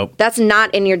 And, you know, that's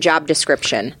not in your job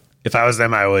description. If I was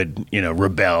them, I would, you know,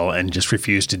 rebel and just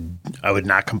refuse to, I would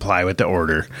not comply with the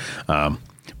order.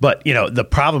 But, you know, the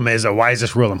problem is, why is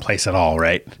this rule in place at all,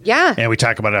 right? Yeah. And we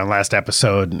talked about it on last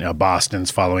episode. You know, Boston's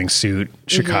following suit.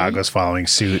 Chicago's following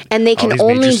suit. And they can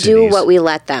only do what we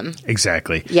let them.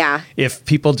 Exactly. Yeah. If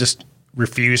people just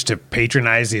refuse to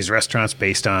patronize these restaurants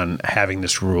based on having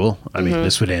this rule, I mean,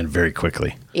 this would end very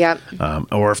quickly. Yep.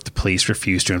 Or if the police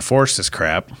refuse to enforce this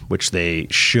crap, which they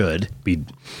should be,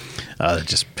 it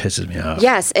just pisses me off.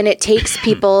 Yes, and it takes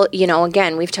people, you know,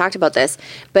 again, we've talked about this,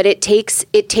 but it takes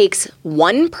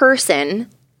one person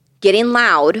getting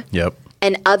loud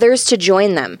and others to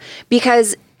join them.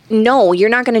 Because no, you're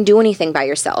not going to do anything by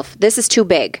yourself. This is too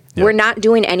big. Yep. We're not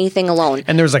doing anything alone.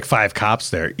 And there's like 5 cops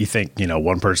there. You think, you know,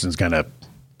 one person's going to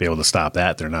be able to stop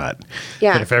that. They're not.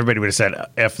 Yeah. But if everybody would have said,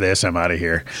 F this, I'm out of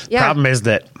here. Yeah. Problem is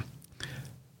that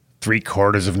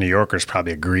 3/4 of New Yorkers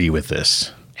probably agree with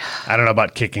this. I don't know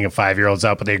about kicking a 5-year-olds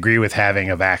out, but they agree with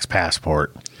having a vax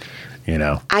passport. You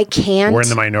know, we're in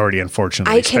the minority,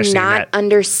 unfortunately. I cannot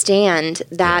understand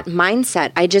that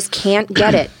mindset. I just can't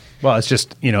get it. Well, it's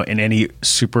just, you know, in any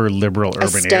super liberal urban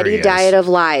areas. A steady diet of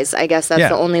lies. I guess that's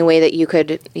the only way that you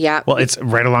could, Well, it's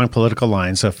right along political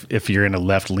lines. So if you're in a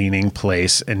left-leaning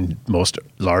place, and most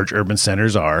large urban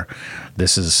centers are,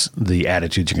 this is the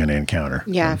attitude you're going to encounter,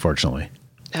 unfortunately.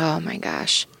 Oh, my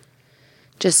gosh.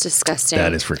 Just disgusting.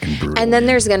 That is freaking brutal. And then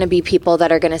there's going to be people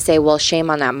that are going to say, well,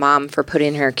 shame on that mom for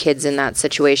putting her kids in that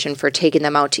situation, for taking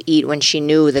them out to eat when she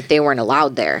knew that they weren't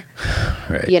allowed there.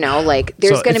 Right. You know, like,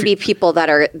 there's going to be people that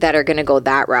are going to go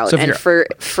that route. So and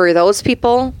for those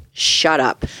people, shut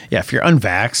up. Yeah, if you're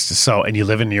unvaxxed, and you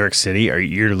live in New York City,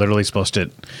 you're literally supposed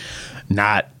to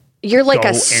not You're like go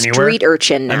a street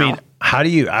urchin now. I mean, I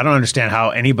don't understand how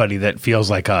anybody that feels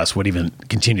like us would even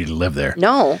continue to live there.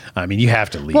 No. I mean, you have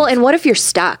to leave. Well, and what if you're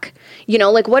stuck? You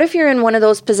know, like, what if you're in one of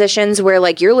those positions where,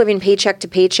 like, you're living paycheck to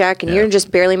paycheck and you're just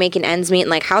barely making ends meet,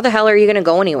 and, like, how the hell are you going to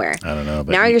go anywhere? I don't know.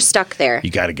 But now you're stuck there. You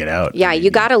got to get out. Yeah,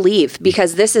 you got to leave,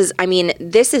 because this is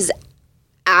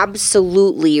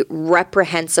absolutely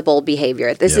reprehensible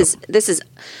behavior. This is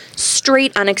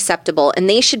straight unacceptable, and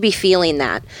they should be feeling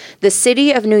that. The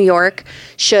city of New York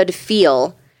should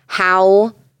feel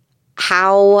how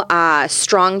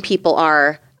strong people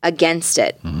are against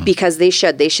it, because they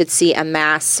should see a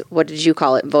mass, what did you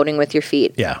call it, voting with your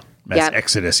feet? Yeah. Mass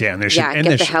exodus. Yeah. And there should,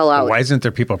 get the hell out. Why isn't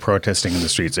there people protesting in the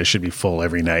streets? They should be full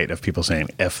every night of people saying,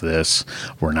 F this,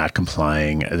 we're not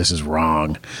complying, this is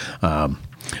wrong.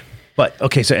 But,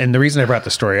 okay, so, and the reason I brought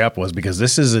the story up was because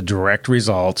this is a direct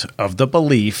result of the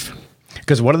belief,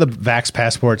 because what are the Vax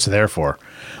passports there for?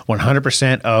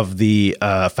 100% of the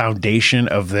foundation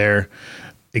of their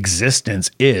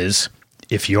existence is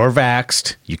if you're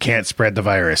vaxxed, you can't spread the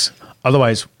virus.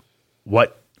 Otherwise,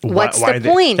 what's the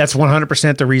point? That's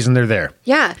 100% the reason they're there.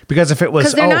 Yeah. Because if it was...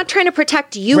 Because they're not trying to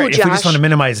protect you, right, Josh. If we just want to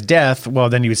minimize death, well,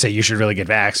 then you would say you should really get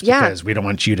vaxxed because we don't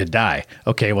want you to die.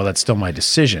 Okay, well, that's still my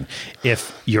decision.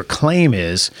 If your claim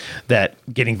is that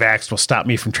getting vaxxed will stop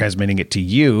me from transmitting it to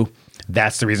you,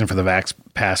 that's the reason for the Vax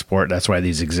passport. That's why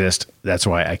these exist. That's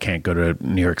why I can't go to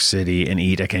New York City and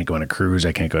eat. I can't go on a cruise.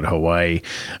 I can't go to Hawaii.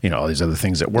 All these other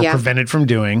things that we're prevented from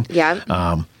doing,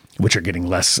 which are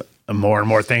getting more and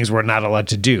more things we're not allowed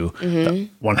to do.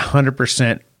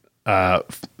 100%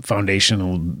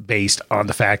 foundational based on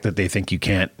the fact that they think you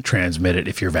can't transmit it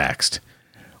if you're vaxxed.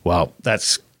 Well,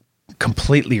 that's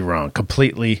completely wrong,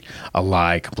 completely a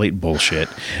lie, complete bullshit.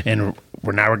 And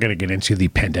we're going to get into the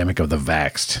pandemic of the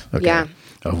vaxxed,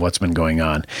 of what's been going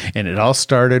on. And it all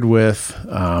started with,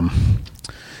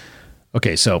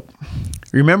 so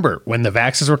remember when the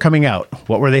vaxes were coming out,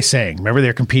 what were they saying? Remember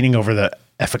they're competing over the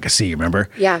efficacy, remember?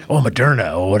 Yeah. Oh,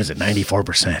 Moderna, what is it,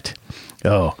 94%?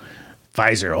 Oh,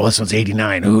 Pfizer, this one's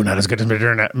 89. Ooh, not as good as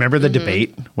Moderna. Remember the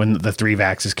debate when the 3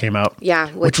 vaxes came out? Yeah,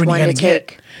 which one you gotta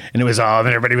get? And it was and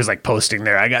everybody was like posting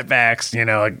there, I got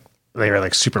vaxxed, they were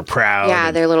like super proud.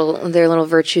 Yeah, their little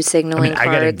virtue signaling cards.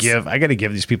 I gotta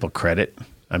give these people credit.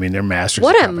 I mean, they're masters.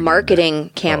 What of a propaganda. marketing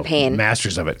campaign!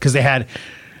 Masters of it, because they had,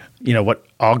 what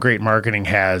all great marketing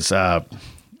has.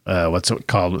 What's it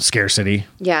called? Scarcity.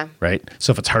 Yeah. Right.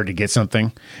 So if it's hard to get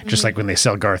something, just like when they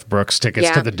sell Garth Brooks tickets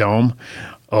to the Dome.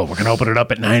 Oh, we're going to open it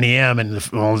up at 9 a.m. and the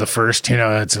first,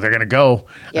 so they're going to go.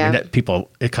 Yeah. I mean,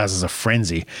 it causes a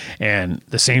frenzy. And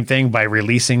the same thing by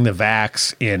releasing the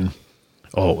vax in,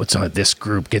 it's on this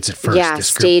group gets it first. Yeah, this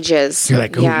stages. You're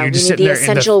like, you're just sitting the there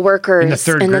essential workers in the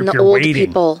third and group, then the you're old waiting.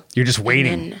 people. You're just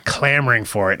waiting, clamoring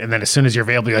for it. And then as soon as you're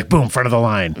available, you're like, boom, front of the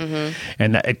line. Mm-hmm.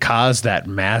 And it caused that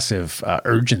massive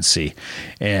urgency.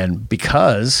 And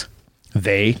because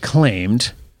they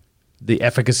claimed the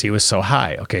efficacy was so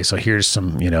high. Okay, so here's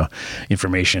some,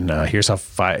 information. Here's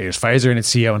Pfizer and its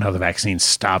CEO and how the vaccine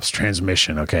stops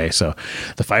transmission. Okay, so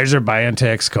the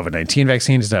Pfizer-BioNTech's COVID-19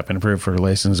 vaccine has not been approved for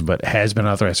license, but has been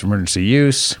authorized for emergency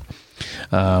use.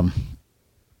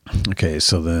 Okay,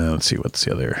 so then let's see what's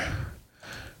the other.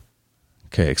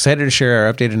 Okay, excited to share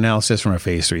our updated analysis from our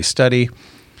phase 3 study.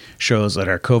 Shows that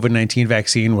our COVID-19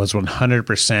 vaccine was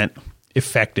 100%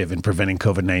 effective in preventing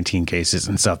COVID-19 cases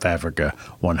in South Africa.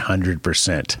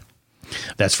 100%.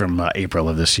 That's from April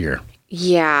of this year.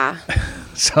 Yeah.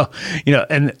 So,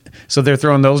 and so they're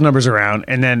throwing those numbers around,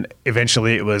 and then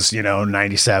eventually it was,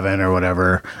 97 or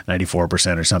whatever,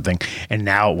 94% or something. And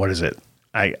now what is it?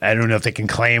 I don't know if they can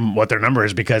claim what their number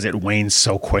is because it wanes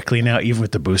so quickly now. Even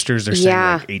with the boosters, they're saying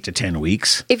like 8 to 10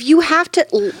 weeks. If you have to,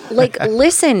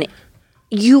 listen,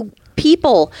 you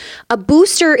people, a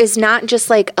booster is not just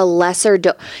like a lesser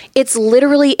dose. It's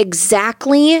literally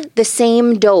exactly the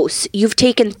same dose. You've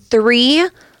taken 3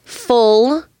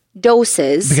 full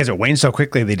doses. Because it wanes so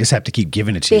quickly, they just have to keep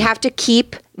giving it to you. They have to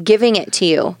keep giving it to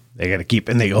you. They got to keep,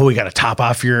 and we got to top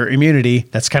off your immunity.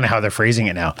 That's kind of how they're phrasing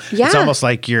it now. Yeah. It's almost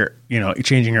like you're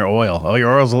changing your oil. Oh,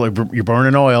 your oil's, you're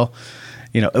burning oil.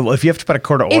 If you have to put a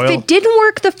quart of oil. If it didn't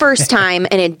work the first time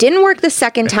and it didn't work the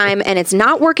second time and it's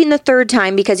not working the third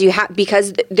time because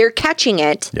they're catching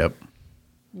it. Yep.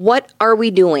 What are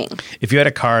we doing? If you had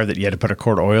a car that you had to put a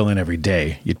quart of oil in every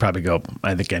day, you'd probably go,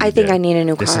 I think I need a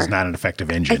new car. This is not an effective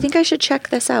engine. I think I should check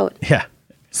this out. Yeah.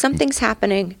 Something's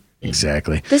happening.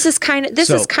 Exactly. This is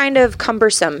kind of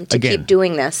cumbersome to keep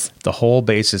doing this. The whole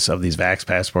basis of these Vax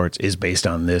passports is based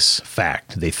on this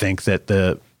fact. They think that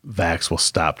the Vax will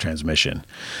stop transmission.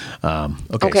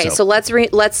 Okay, so let's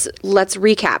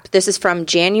recap. This is from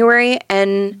January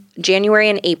and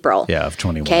April. Yeah, of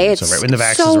 21. Okay, so right when the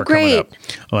vaccines were coming up.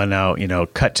 Well, now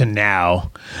cut to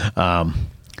now.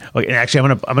 Okay,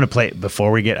 actually, I'm gonna play before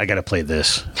we get. I gotta play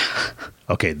this.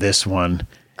 Okay, this one.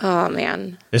 Oh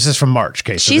man, this is from March.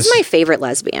 Okay, so she's my favorite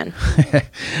lesbian.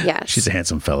 Yes, she's a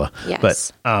handsome fella.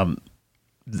 Yes, but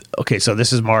okay, so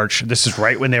this is March. This is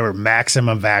right when they were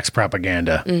maximum vax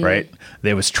propaganda, right?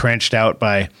 They was trenched out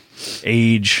by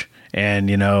age and,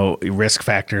 risk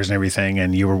factors and everything.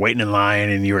 And you were waiting in line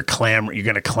and you're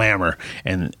going to clamor.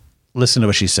 And listen to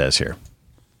what she says here.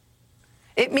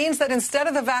 It means that instead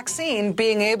of the vaccine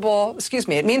being able,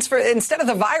 instead of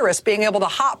the virus being able to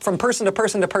hop from person to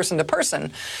person to person to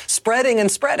person, spreading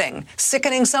and spreading,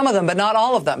 sickening some of them, but not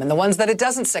all of them. And the ones that it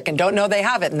doesn't sicken don't know they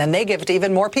have it. And then they give it to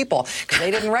even more people because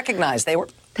they didn't recognize they were.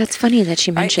 That's funny that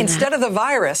she mentioned that. Instead of the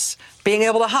virus being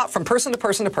able to hop from person to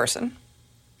person to person,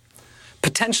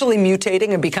 potentially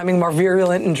mutating and becoming more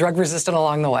virulent and drug resistant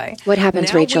along the way. What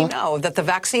happens, now Rachel? We know that the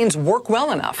vaccines work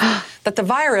well enough that the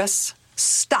virus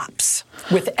stops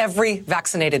with every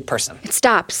vaccinated person. It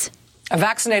stops. A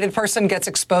vaccinated person gets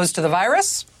exposed to the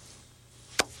virus.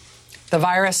 The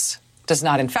virus does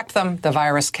not infect them. The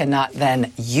virus cannot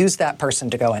then use that person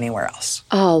to go anywhere else.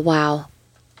 Oh, wow.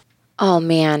 Oh,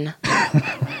 man.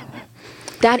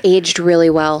 That aged really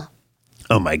well.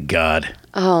 Oh, my God.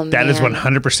 Oh, man. That is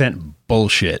 100%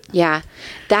 bullshit. Yeah.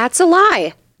 That's a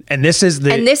lie. And this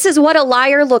is what a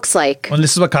liar looks like. Well,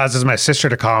 this is what causes my sister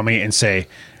to call me and say,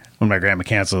 when my grandma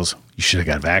cancels, you should have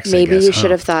got vaccinated. Maybe you should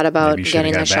have thought about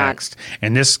getting a shot.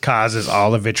 And this causes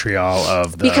all the vitriol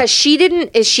of the... Because she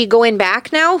didn't... Is she going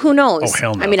back now? Who knows? Oh,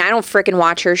 hell no. I mean, I don't frickin'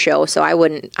 watch her show, so I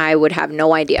would have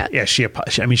no idea. Yeah,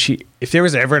 if there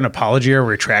was ever an apology or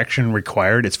retraction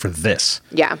required, it's for this.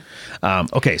 Yeah.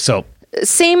 Okay, so...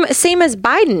 Same as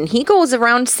Biden. He goes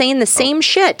around saying the same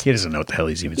shit. He doesn't know what the hell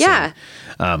he's even saying.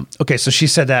 Okay, so she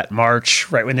said that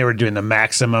March, right when they were doing the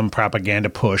maximum propaganda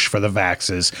push for the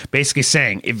vaxes, basically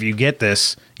saying, if you get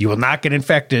this, you will not get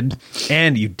infected,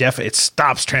 and it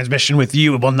stops transmission with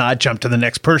you. It will not jump to the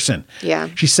next person. Yeah.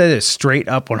 She said it's straight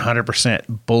up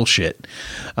 100% bullshit.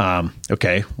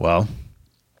 Okay, well,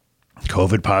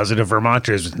 COVID positive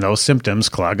Vermonters with no symptoms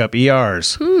clog up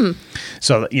ERs.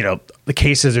 So, the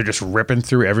cases are just ripping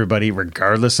through everybody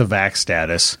regardless of vax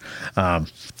status.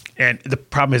 And the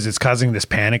problem is it's causing this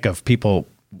panic of people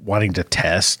wanting to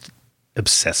test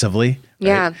obsessively. Right?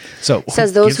 Yeah. So it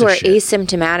says those who are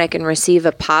asymptomatic and receive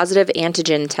a positive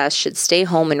antigen test should stay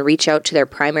home and reach out to their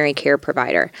primary care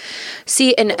provider.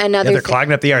 See, and another they're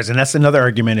clogging up the ERs. And that's another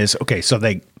argument is, okay, so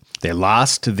they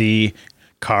lost the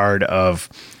card of,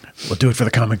 we'll do it for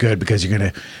the common good because you're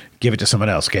going to give it to someone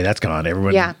else. Okay, that's gone.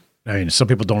 Everyone. Yeah. I mean, some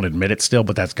people don't admit it still,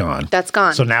 but that's gone. That's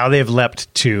gone. So now they've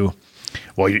leapt to,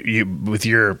 well, you with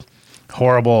your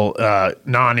horrible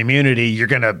non-immunity, you're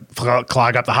going to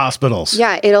clog up the hospitals.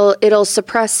 Yeah, it'll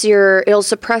suppress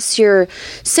your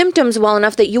symptoms well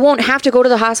enough that you won't have to go to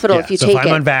the hospital if you take it. So if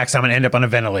I'm unvaxxed, I'm going to end up on a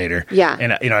ventilator. Yeah.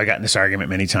 And I got in this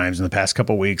argument many times in the past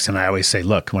couple of weeks, and I always say,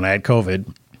 look, when I had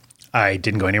COVID, I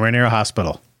didn't go anywhere near a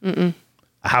hospital. Mm-mm.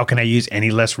 How can I use any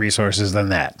less resources than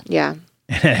that? Yeah.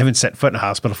 And I haven't set foot in a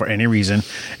hospital for any reason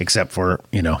except for,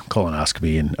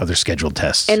 colonoscopy and other scheduled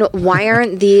tests. And why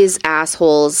aren't these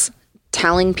assholes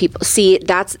telling people? See,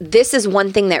 this is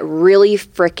one thing that really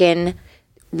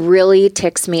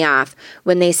ticks me off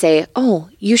when they say, "Oh,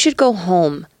 you should go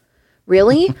home."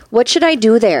 Really? What should I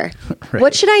do there? Right.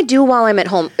 What should I do while I'm at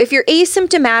home? If you're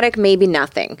asymptomatic, maybe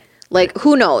nothing. Like,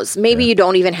 who knows? Maybe you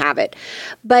don't even have it.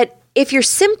 But if you're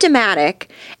symptomatic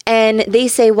and they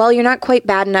say, well, you're not quite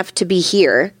bad enough to be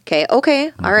here. Okay.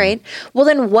 Mm-hmm. All right. Well,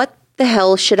 then what the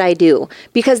hell should I do?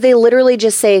 Because they literally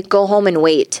just say, go home and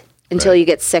wait until you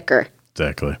get sicker.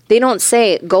 Exactly. They don't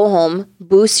say, go home,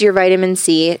 boost your vitamin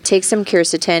C, take some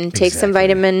quercetin, take some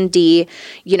vitamin D,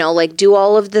 do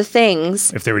all of the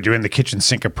things. If they were doing the kitchen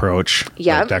sink approach,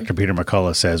 like Dr. Peter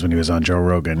McCullough says when he was on Joe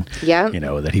Rogan,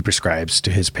 that he prescribes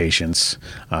to his patients,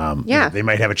 they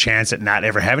might have a chance at not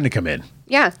ever having to come in.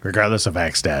 Yeah. Regardless of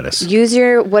vax status. Use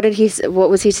what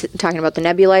was he talking about? The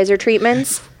nebulizer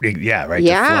treatments? Yeah, right.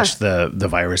 Yeah. To flush the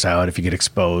virus out if you get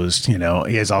exposed. He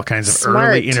has all kinds of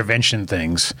early intervention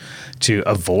things to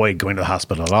avoid going to the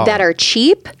hospital at all. That are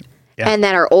cheap and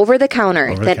that are over the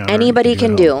counter that anybody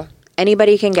can do.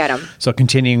 Anybody can get them. So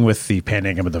continuing with the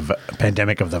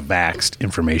pandemic of the vaxxed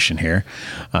information here,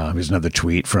 here's another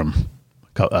tweet from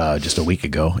just a week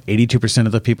ago. 82%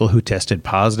 of the people who tested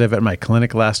positive at my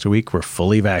clinic last week were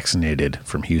fully vaccinated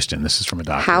from Houston. This is from a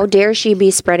doctor. How dare she be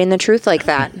spreading the truth like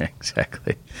that?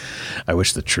 Exactly. I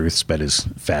wish the truth sped as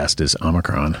fast as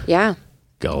Omicron. Yeah.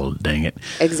 God dang it.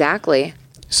 Exactly.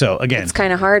 So again, it's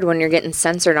kind of hard when you're getting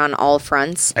censored on all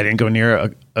fronts. I didn't go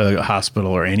near a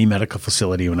hospital or any medical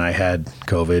facility when I had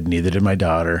COVID. Neither did my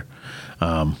daughter.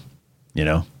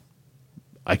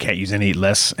 I can't use any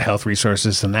less health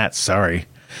resources than that. Sorry.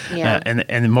 Yeah.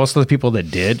 And most of the people that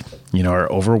did,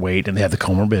 are overweight and they have the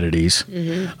comorbidities.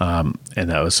 Mm-hmm. And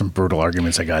that was some brutal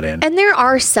arguments I got in. And there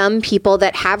are some people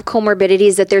that have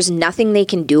comorbidities that there's nothing they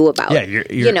can do about. Yeah.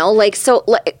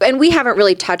 And we haven't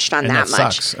really touched on that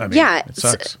much. Sucks. I mean, it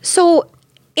sucks. So,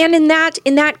 and in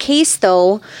that case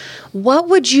though, what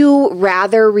would you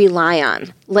rather rely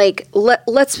on? Like,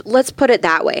 let's put it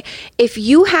that way. If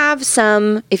you have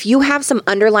some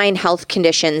underlying health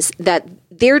conditions that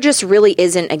there just really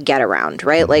isn't a get around,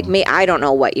 right? Like, I don't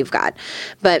know what you've got,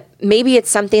 but maybe it's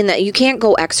something that you can't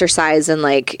go exercise and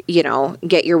like, you know,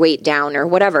 get your weight down or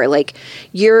whatever. Like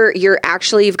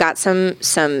you've got some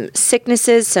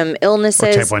sicknesses, some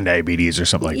illnesses, or type 1 diabetes or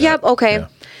something like that. Yep. Okay. Yeah.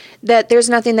 That there's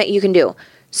nothing that you can do.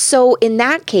 So in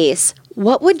that case,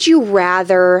 what would you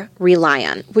rather rely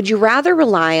on? Would you rather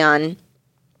rely on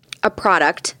a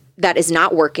product that is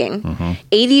not working?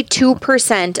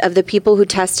 82% of the people who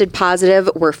tested positive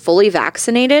were fully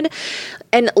vaccinated.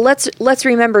 And let's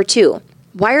remember too,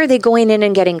 why are they going in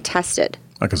and getting tested?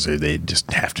 Because they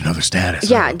just have to know their status.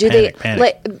 Yeah.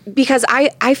 Panic. Because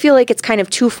I feel like it's kind of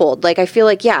twofold. Like, I feel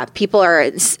like, yeah, people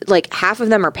are like half of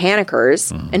them are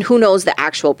panickers, and who knows the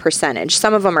actual percentage.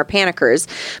 Some of them are panickers,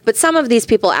 but some of these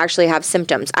people actually have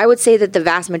symptoms. I would say that the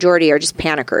vast majority are just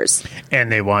panickers.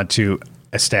 And they want to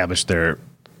establish their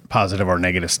positive or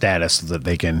negative status so that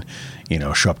they can, you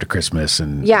know, show up to Christmas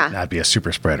and not be a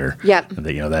super spreader. Yep.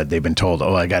 That, you know, that they've been told,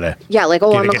 oh, I got to. Yeah, like,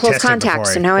 oh, I'm a close contact,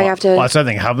 so now I have to. Well, that's the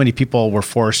thing. How many people were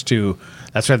forced to.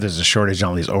 That's why there's a shortage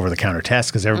on all these over-the-counter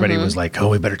tests, because everybody was like, oh,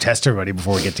 we better test everybody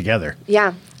before we get together.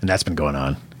 Yeah. And that's been going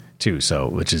on too, so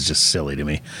which is just silly to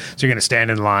me. So you're going to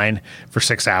stand in line for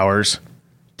 6 hours.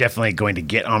 Definitely going to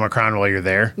get Omicron while you're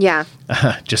there. Yeah.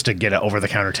 Just to get an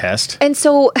over-the-counter test. And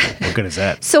so... What good is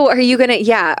that? So are you going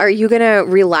to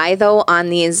rely, though, on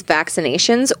these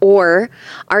vaccinations, or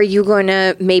are you going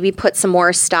to maybe put some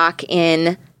more stock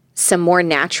in some more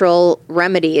natural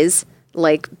remedies,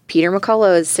 like Peter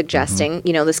McCullough is suggesting,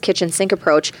 you know, this kitchen sink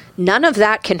approach? None of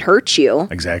that can hurt you.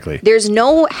 Exactly. There's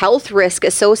no health risk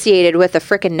associated with a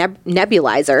frickin'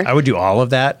 nebulizer. I would do all of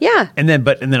that. Yeah. And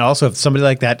then also if somebody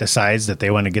like that decides that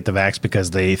they want to get the vax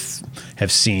because they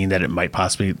have seen that it might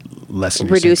possibly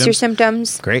reduce your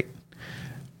symptoms. Great.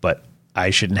 But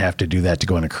I shouldn't have to do that to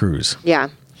go on a cruise. Yeah.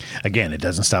 Again, it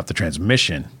doesn't stop the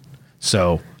transmission.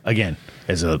 So again,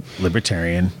 as a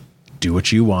libertarian, do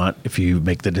what you want. If you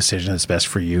make the decision that's best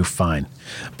for you, fine.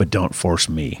 But don't force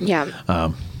me. Yeah.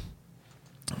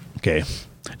 Okay.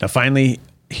 Now, finally,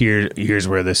 here's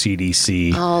where the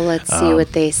CDC... Oh, let's see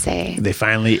what they say. They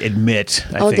finally admit...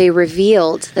 They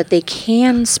revealed that they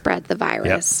can spread the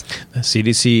virus. Yep. The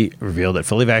CDC revealed that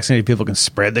fully vaccinated people can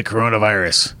spread the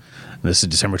coronavirus. And this is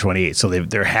December 28th. So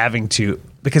they're having to...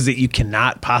 Because you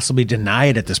cannot possibly deny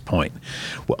it at this point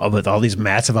with all these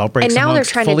massive outbreaks and now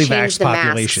amongst they're trying fully to change vaxxed the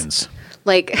populations. Masks.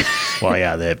 Like, well,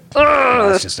 yeah,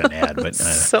 that's just an ad, but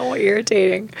so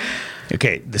irritating.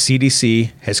 Okay, the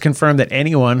CDC has confirmed that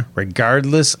anyone,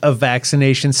 regardless of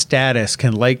vaccination status,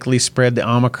 can likely spread the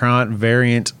Omicron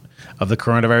variant of the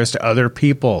coronavirus to other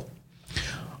people.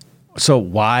 So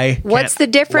what's the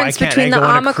difference between the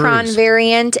Omicron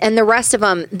variant and the rest of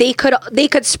them? They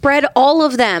could spread all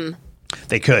of them.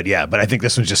 They could, yeah, but I think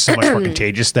this one's just so much more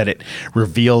contagious that it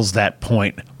reveals that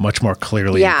point much more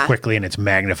clearly and quickly, and it's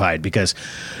magnified because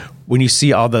when you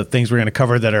see all the things we're going to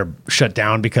cover that are shut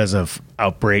down because of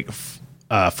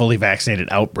fully vaccinated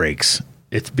outbreaks,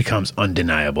 it becomes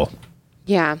undeniable.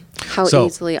 Yeah. How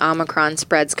easily Omicron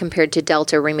spreads compared to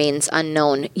Delta remains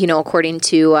unknown. You know, according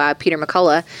to Peter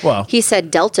McCullough, he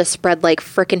said Delta spread like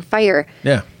frickin' fire.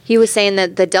 Yeah. He was saying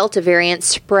that the Delta variant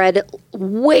spread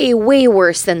way, way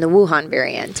worse than the Wuhan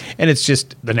variant. And it's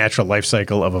just the natural life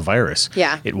cycle of a virus.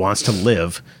 Yeah. It wants to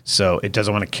live, so it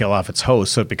doesn't want to kill off its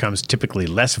host, so it becomes typically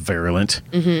less virulent,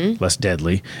 less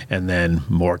deadly, and then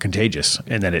more contagious.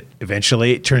 And then it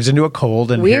eventually turns into a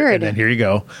cold. And Weird. Then here you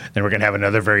go. Then we're going to have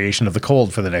another variation of the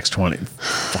cold for the next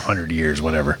 100 years,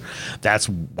 whatever. That's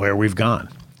where we've gone.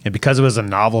 And because it was a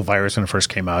novel virus when it first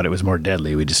came out, it was more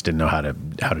deadly. We just didn't know how to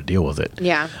deal with it.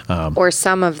 Yeah. Or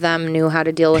some of them knew how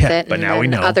to deal with it. But now we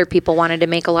know. Other people wanted to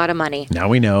make a lot of money. Now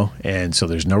we know. And so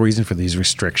there's no reason for these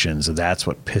restrictions. That's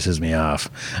what pisses me off.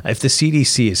 If the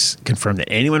CDC has confirmed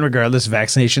that anyone, regardless of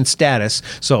vaccination status,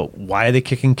 so why are they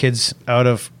kicking kids out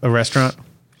of a restaurant?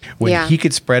 When he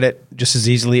could spread it just as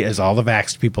easily as all the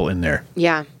vaxxed people in there.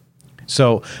 Yeah.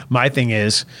 So my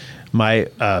viewpoint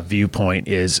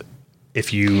is,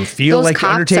 if you feel those like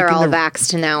cops undertaking are all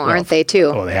vaxxed now, aren't they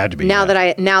too? Oh, they had to be. Now that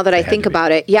I think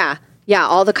about it, yeah,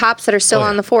 all the cops that are still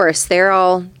on the force, they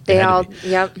all,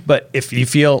 yep. But if you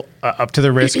feel up to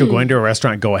the risk of going to a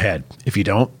restaurant, go ahead. If you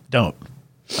don't. I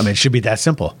mean, it should be that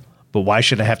simple. But why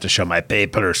should I have to show my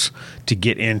papers to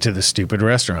get into the stupid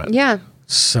restaurant? Yeah,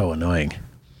 so annoying.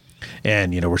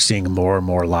 And we're seeing more and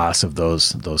more loss of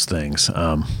those things.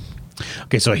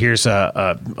 Okay, so here's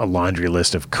a laundry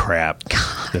list of crap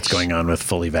that's going on with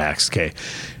fully vaxxed. Okay,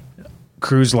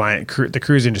 the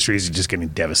cruise industry is just getting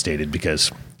devastated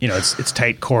because it's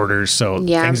tight quarters, so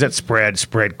things that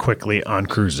spread quickly on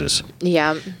cruises.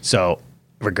 Yeah. So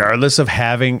regardless of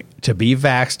having to be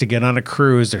vaxxed to get on a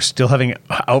cruise, they're still having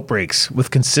outbreaks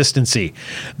with consistency.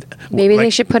 Maybe they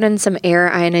should put in some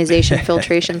air ionization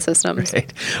filtration systems.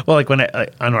 Right. Well, like when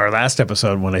on our last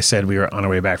episode, when I said we were on our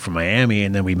way back from Miami,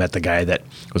 and then we met the guy that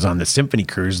was on the Symphony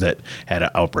cruise that had an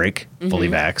outbreak, fully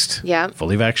vaxxed,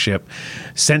 fully vaxxed ship.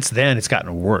 Since then, it's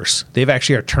gotten worse. They've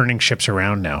actually are turning ships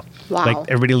around now. Wow. Like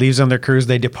everybody leaves on their cruise,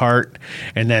 they depart,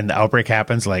 and then the outbreak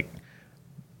happens like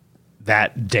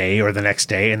that day or the next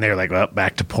day, and they're like, well,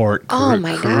 back to port. Oh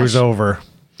my gosh. Cruise over.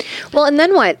 Well, and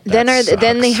then what? Then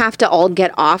they have to all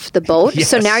get off the boat. Yes.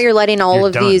 So now you're letting all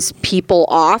of these people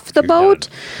off the boat.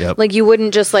 Yep. Like you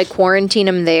wouldn't just like quarantine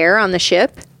them there on the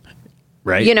ship,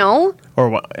 Right? you know? Or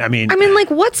what? I mean, like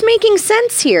what's making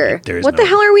sense here? There's What no- the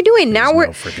hell are we doing? Now no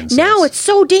freaking now sense. it's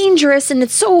so dangerous and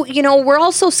it's so, we're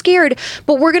all so scared,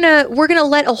 but we're going to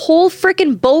let a whole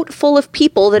freaking boat full of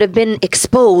people that have been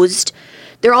exposed.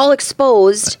 They're all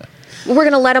exposed. We're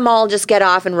going to let them all just get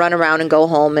off and run around and go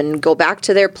home and go back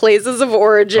to their places of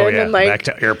origin and like back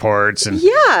to airports and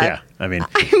Yeah. I mean,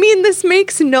 this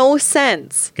makes no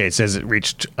sense. okay, it says it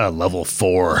reached level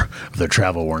 4 of the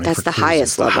travel warning. That's for the cruises,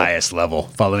 highest level. The highest level,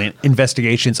 following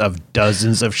investigations of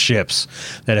dozens of ships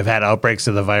that have had outbreaks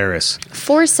of the virus.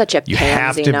 4 is such a You have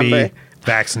pansy to number. be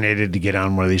vaccinated to get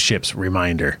on one of these ships.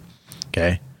 Reminder,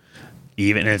 okay?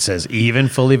 It says even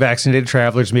fully vaccinated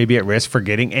travelers may be at risk for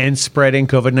getting and spreading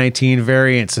COVID-19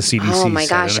 variants. The CDC Oh my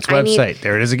said on gosh, its I need- website.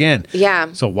 There it is again.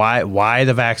 Yeah. So why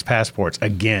the vax passports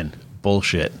again?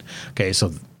 Bullshit. Okay,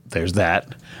 so there's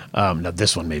that. Now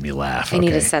this one made me laugh. I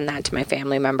need to send that to my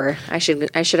family member. I should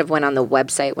have went on the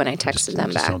website when I texted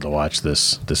them Just back. want to watch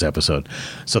this episode.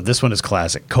 So this one is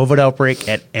classic. COVID outbreak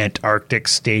at Antarctic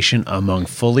station among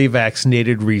fully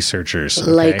vaccinated researchers.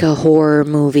 Okay? Like a horror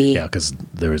movie. Yeah, because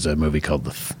there was a movie called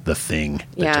The Thing that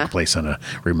Yeah. took place on a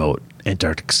remote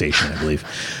Antarctic station, I believe.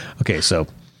 Okay, so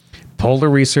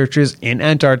polar researchers in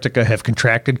Antarctica have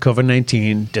contracted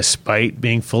COVID-19 despite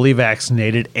being fully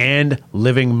vaccinated and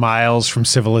living miles from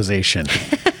civilization.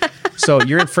 So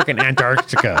you're in freaking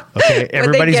Antarctica, okay?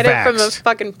 Everybody's Would they get vaxxed. it from a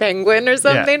fucking penguin or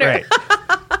something? Yeah, right.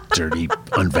 Dirty,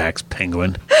 unvaxxed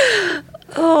penguin.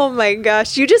 Oh my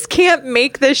gosh. You just can't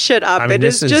make this shit up. I mean,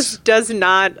 It just does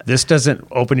not. This doesn't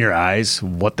open your eyes.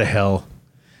 What the hell?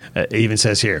 It even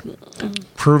says here,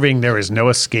 proving there is no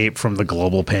escape from the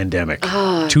global pandemic.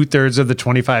 2/3 of the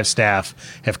 25 staff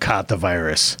have caught the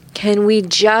virus. Can we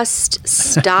just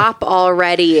stop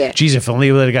already? Geez, if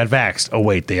only they got vaxxed. Oh,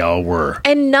 wait, they all were.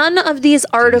 And none of these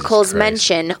articles Christ.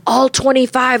 mention all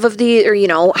 25 of the,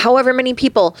 or however many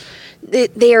people,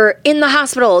 they're in the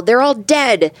hospital. They're all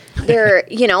dead. They're,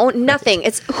 nothing.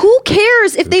 It's who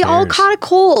cares if they all cares? caught a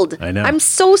cold? I know. I'm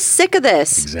so sick of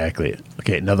this. Exactly.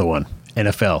 Okay, another one.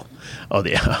 NFL. Oh,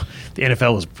 the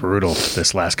NFL was brutal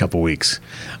this last couple weeks.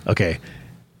 Okay.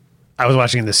 I was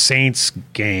watching the Saints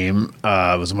game.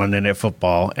 It was Monday Night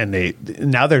Football, and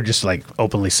they're just like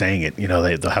openly saying it.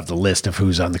 They'll have the list of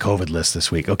who's on the COVID list this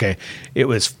week. Okay. It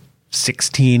was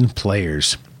 16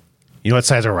 players. You know what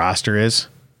size a roster is?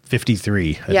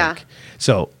 53, I think.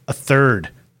 So a third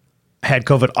had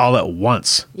COVID all at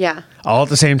once. Yeah. All at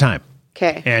the same time.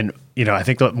 Okay. And, I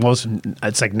think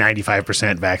it's like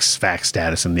 95% vax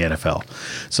status in the NFL.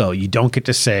 So you don't get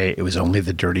to say it was only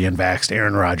the dirty unvaxxed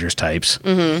Aaron Rodgers types.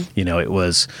 Mm-hmm. It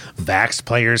was vaxxed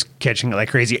players catching it like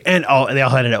crazy, and they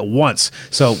all had it at once.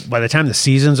 So by the time the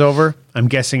season's over, I'm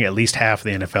guessing at least half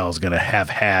the NFL is going to have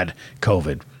had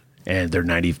COVID, and they're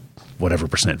 90 whatever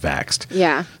percent vaxxed.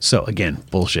 Yeah. So again,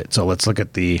 bullshit. So let's look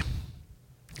at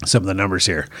some of the numbers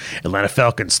here. Atlanta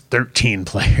Falcons, 13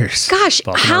 players. Gosh,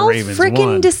 Baltimore how Ravens,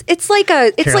 freaking 1. it's like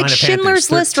Carolina Schindler's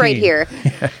Panthers, List right 13.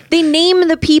 here. They name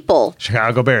the people.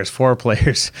 Chicago Bears, 4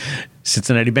 players.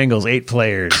 Cincinnati Bengals, 8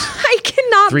 players. I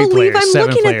cannot 3 believe players, I'm 7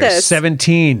 looking players, at this.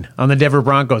 17 on the Denver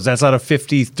Broncos. That's out of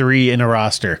 53 in a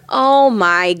roster. Oh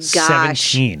my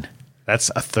gosh. 17. That's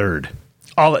a third.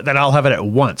 All have it at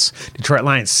once. Detroit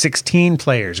Lions, 16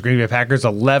 players. Green Bay Packers,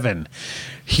 11.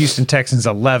 Houston Texans,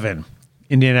 11.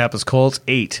 Indianapolis Colts,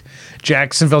 8.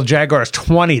 Jacksonville Jaguars,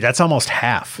 20. That's almost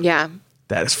half. Yeah.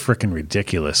 That is freaking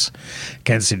ridiculous.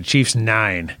 Kansas City Chiefs,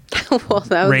 9. Well,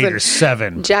 that was Raiders,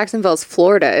 7. Jacksonville's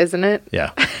Florida, isn't it?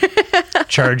 Yeah.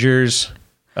 Chargers,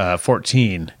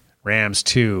 14. Rams,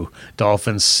 2.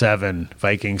 Dolphins, 7.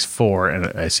 Vikings, 4. And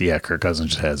I see, Kirk Cousins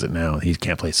just has it now. He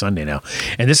can't play Sunday now.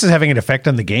 And this is having an effect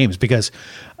on the games because,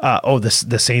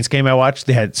 the Saints game I watched,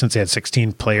 since they had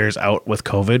 16 players out with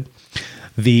COVID,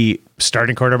 the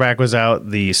starting quarterback was out,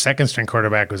 the second string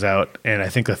quarterback was out, and I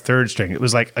think the third string, it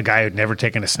was like a guy who'd never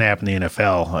taken a snap in the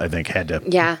NFL, I think, had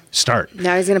to start.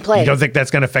 Now he's going to play. You don't think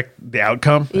that's going to affect the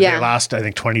outcome? Yeah. They lost, I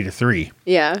think, 20-3.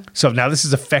 Yeah. So now this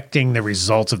is affecting the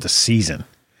results of the season.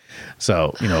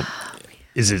 So,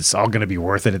 is it's all going to be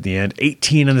worth it at the end?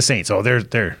 18 on the Saints. Oh,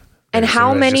 they're. And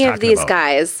how many of these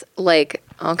guys, like,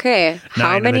 okay,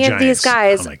 how many of these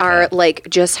guys are like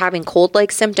just having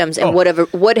cold-like symptoms and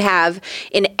would have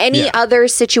in any other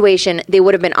situation, they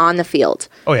would have been on the field.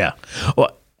 Oh, yeah.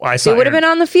 Well, I saw they would have been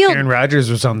on the field. Aaron Rodgers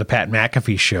was on the Pat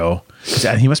McAfee show.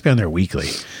 He must be on there weekly.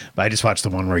 But I just watched the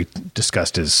one where he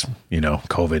discussed his,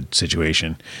 COVID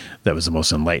situation. That was the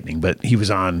most enlightening. But he was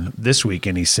on this week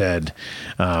and he said,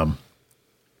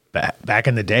 back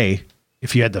in the day,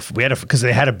 if you had because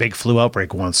they had a big flu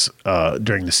outbreak once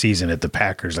during the season at the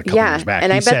Packers a couple years back.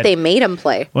 And I bet they made him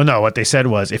play. Well, no, what they said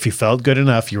was if you felt good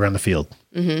enough, you were on the field.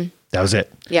 Mm-hmm. That was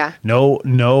it. Yeah. No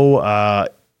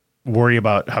worry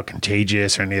about how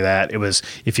contagious or any of that. It was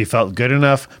if you felt good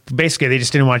enough. Basically, they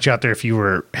just didn't want you out there if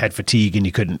you had fatigue and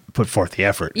you couldn't put forth the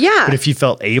effort. Yeah. But if you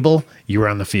felt able, you were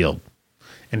on the field.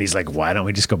 And he's like, why don't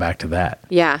we just go back to that?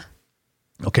 Yeah.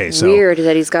 Okay, so weird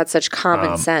that he's got such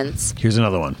common sense. Here's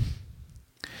another one.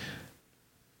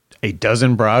 A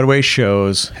dozen Broadway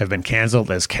shows have been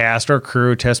canceled as cast or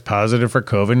crew test positive for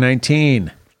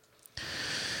COVID-19.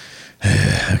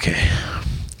 Okay.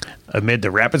 Amid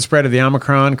the rapid spread of the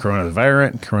Omicron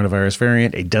coronavirus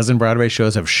variant, a dozen Broadway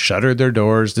shows have shuttered their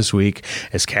doors this week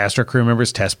as cast or crew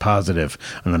members test positive.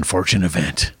 An unfortunate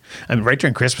event. I mean, right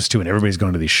during Christmas, too, and everybody's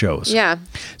going to these shows. Yeah.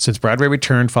 Since Broadway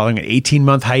returned following an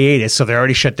 18-month hiatus, so they're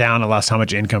already shut down and lost how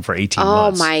much income for 18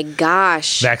 months. Oh, my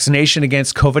gosh. Vaccination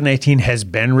against COVID-19 has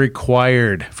been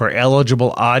required for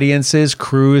eligible audiences,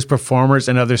 crews, performers,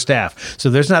 and other staff. So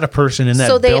there's not a person in that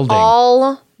building.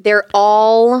 So they're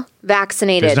all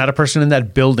vaccinated. There's not a person in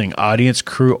that building, audience,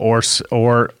 crew,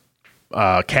 or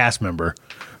cast member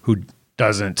who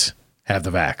doesn't have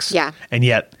the vax. Yeah. And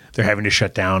yet they're having to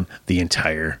shut down the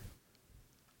entire,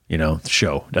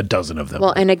 show, a dozen of them.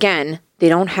 Well, and again, they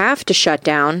don't have to shut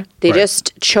down. They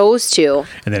just chose to.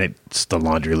 And then it's the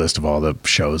laundry list of all the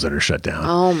shows that are shut down.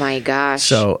 Oh, my gosh.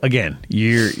 So, again,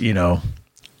 you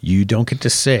don't get to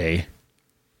say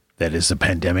that is the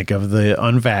pandemic of the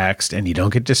unvaxxed, and you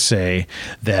don't get to say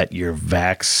that your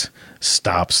vax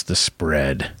stops the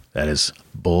spread. That is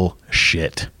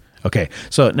bullshit. Okay,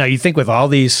 so now you think with all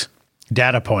these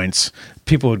data points,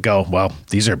 people would go, well,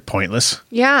 these are pointless.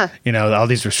 Yeah. All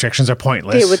these restrictions are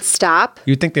pointless. They would stop.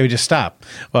 You'd think they would just stop.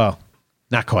 Well,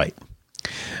 not quite.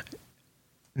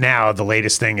 Now, the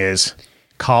latest thing is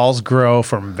calls grow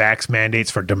from vax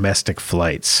mandates for domestic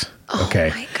flights.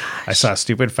 Okay. Oh, my gosh. I saw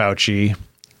stupid Fauci.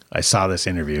 I saw this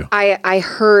interview. I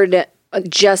heard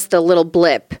just a little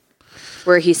blip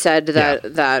where he said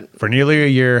that for nearly a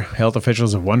year, health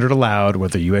officials have wondered aloud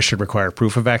whether the U.S. should require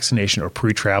proof of vaccination or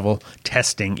pre-travel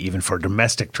testing, even for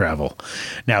domestic travel.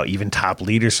 Now, even top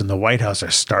leaders from the White House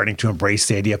are starting to embrace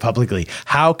the idea publicly.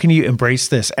 How can you embrace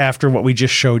this after what we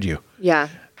just showed you? Yeah.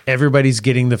 Everybody's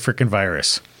getting the freaking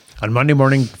virus. On Monday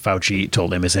morning, Fauci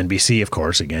told MSNBC, of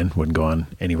course, again, wouldn't go on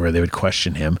anywhere they would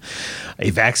question him,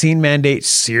 a vaccine mandate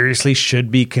seriously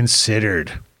should be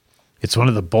considered. It's one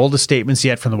of the boldest statements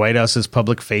yet from the White House's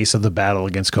public face of the battle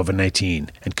against COVID-19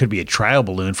 and could be a trial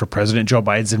balloon for President Joe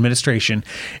Biden's administration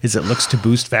as it looks to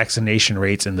boost vaccination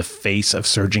rates in the face of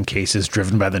surging cases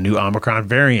driven by the new Omicron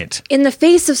variant. In the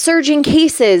face of surging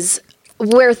cases,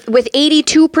 with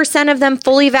 82% of them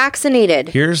fully vaccinated.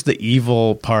 Here's the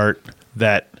evil part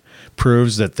that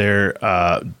proves that they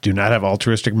do not have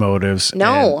altruistic motives.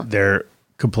 No. And they're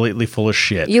completely full of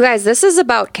shit. You guys, this is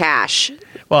about cash.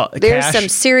 Well, there's some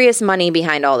serious money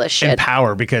behind all this shit. And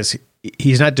power, because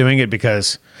he's not doing it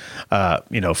because,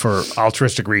 for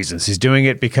altruistic reasons. He's doing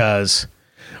it because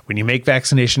when you make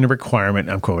vaccination a requirement,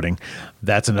 I'm quoting,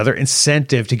 that's another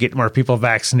incentive to get more people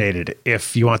vaccinated.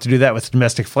 If you want to do that with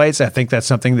domestic flights, I think that's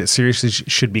something that seriously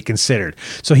should be considered.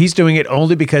 So he's doing it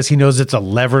only because he knows it's a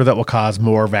lever that will cause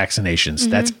more vaccinations.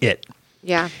 Mm-hmm. That's it.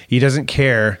 Yeah. He doesn't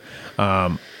care,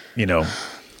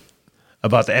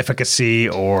 about the efficacy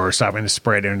or stopping the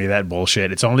spread or any of that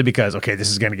bullshit. It's only because, okay, this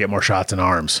is going to get more shots in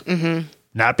arms. Mm-hmm.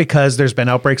 Not because there's been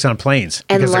outbreaks on planes,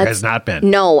 because there has not been.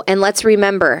 No, and let's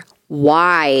remember,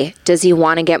 why does he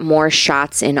want to get more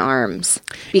shots in arms?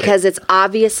 Because it's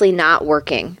obviously not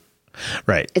working.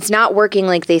 Right. It's not working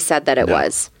like they said that it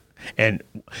was. And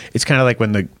it's kind of like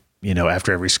when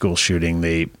after every school shooting,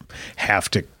 they have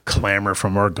to clamor for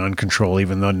more gun control,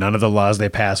 even though none of the laws they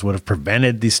passed would have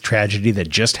prevented this tragedy that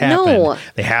just happened. No.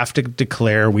 They have to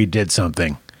declare we did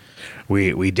something.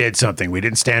 we did something. We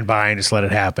didn't stand by and just let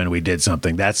it happen. We did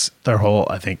something. That's their whole,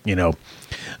 I think,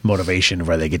 motivation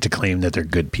where they get to claim that they're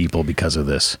good people because of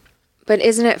this. But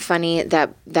isn't it funny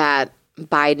that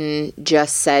Biden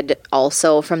just said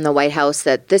also from the White House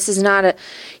that this is not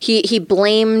he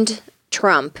blamed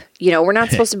Trump. We're not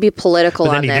supposed to be political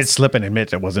but then on he this. Did slip and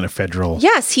admit it wasn't a federal.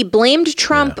 Yes, he blamed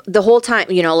Trump the whole time,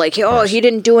 he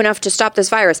didn't do enough to stop this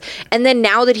virus. And then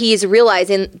now that he's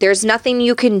realizing there's nothing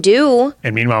you can do.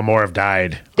 And meanwhile, more have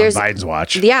died on Biden's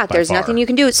watch. Yeah, there's nothing you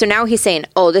can do. So now he's saying,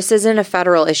 this isn't a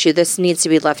federal issue. This needs to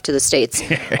be left to the states.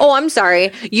 I'm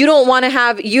sorry. You don't want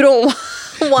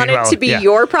it to be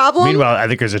your problem? Meanwhile, I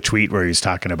think there's a tweet where he's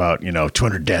talking about,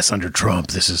 200 deaths under Trump.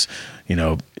 This is,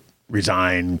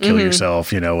 resign, kill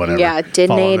yourself, whatever. Yeah,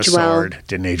 didn't age well.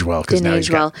 Didn't age well. Didn't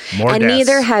age well. More and deaths.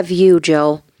 neither have you,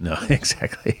 Joe. No,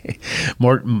 exactly.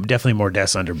 Definitely more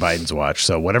deaths under Biden's watch.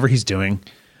 So whatever he's doing,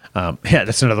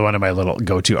 that's another one of my little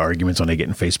go-to arguments when I get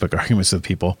in Facebook arguments with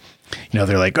people.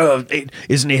 They're like,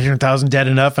 isn't 800,000 dead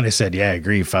enough? And I said, yeah, I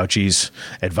agree. Fauci's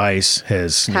advice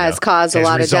has caused a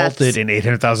lot of deaths. Resulted in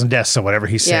 800,000 deaths. So whatever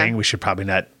he's saying, we should probably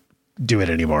not do it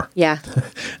anymore. Yeah.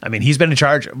 I mean, he's been in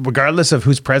charge regardless of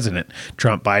who's president,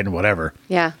 Trump, Biden, whatever.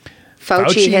 Yeah.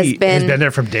 Fauci has been there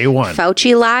from day one.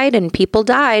 Fauci lied and people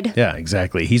died. Yeah,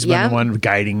 exactly. He's been the one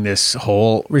guiding this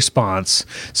whole response.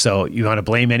 So you want to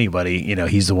blame anybody,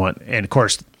 he's the one. And of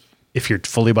course, if you're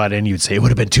fully bought in, you'd say it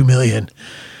would have been 2 million.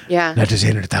 Yeah. Not just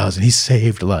 800,000. He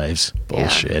saved lives.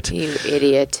 Bullshit. Yeah, you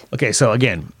idiot. Okay, so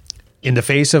again, in the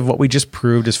face of what we just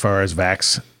proved as far as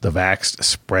the vaxxed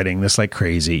spreading this like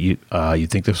crazy, you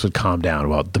think this would calm down.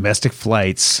 Well, domestic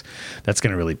flights, that's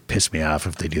going to really piss me off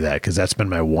if they do that, because that's been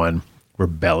my one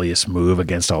rebellious move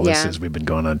against all this is we've been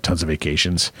going on tons of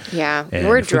vacations. Yeah, and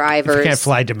we're drivers. If we can't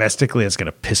fly domestically, it's going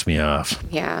to piss me off.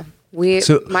 Yeah.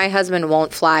 My husband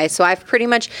won't fly, so I've pretty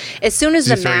much, as soon as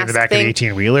the mask in the back thing, of an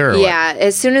 18-wheeler?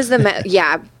 As soon as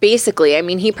basically. I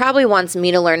mean, he probably wants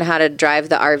me to learn how to drive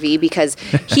the RV because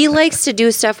he likes to do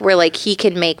stuff where like he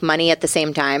can make money at the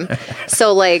same time.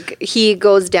 So like he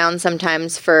goes down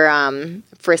sometimes for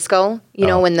Frisco,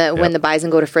 when the bison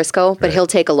go to Frisco, but he'll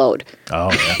take a load.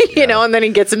 Oh, yeah. And then he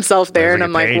gets himself there, and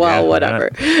I'm like, well,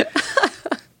 whatever.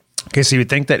 Okay, so you would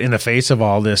think that in the face of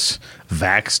all this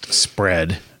vaxxed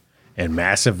spread and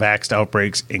massive vaxxed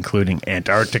outbreaks, including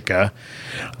Antarctica,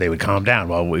 they would calm down.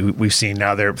 Well, we've seen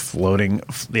now they're floating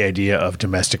the idea of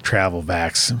domestic travel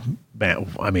vax.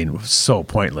 I mean, so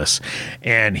pointless.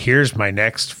 And here's my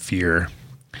next fear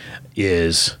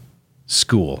is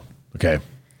school, okay?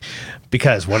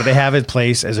 Because what do they have in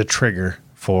place as a trigger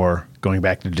for going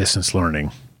back to distance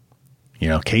learning?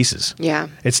 Cases. Yeah.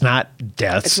 It's not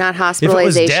deaths. It's not hospitalizations. If it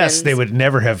was deaths, they would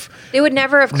never have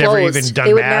closed. Never even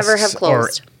done never have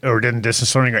closed. Or done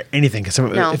distance learning or anything. Because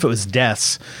if it was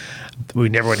deaths, we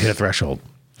never would hit a threshold.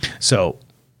 So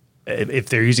if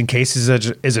they're using cases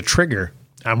as a trigger,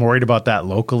 I'm worried about that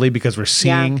locally, because we're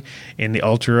seeing in the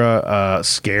ultra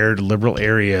scared liberal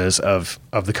areas of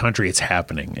the country, it's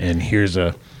happening. And here's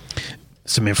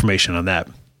some information on that.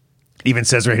 It even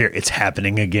says right here, it's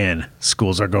happening again.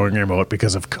 Schools are going remote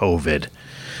because of COVID.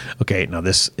 Okay, now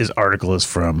this article is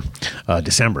from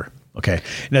December. Okay,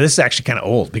 now this is actually kind of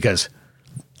old, because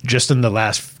just in the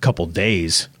last couple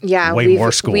days,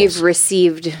 more schools. We've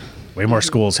received. Way more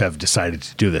schools have decided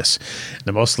to do this.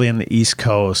 They're mostly in the East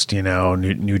Coast,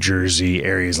 New Jersey,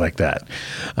 areas like that.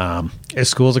 As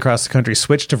schools across the country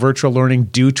switch to virtual learning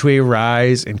due to a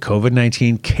rise in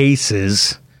COVID-19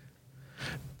 cases,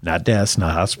 not deaths,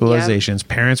 not hospitalizations.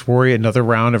 Parents worry another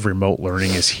round of remote learning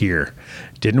is here.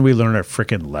 Didn't we learn a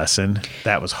freaking lesson?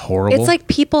 That was horrible. It's like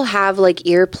people have like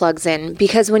earplugs in,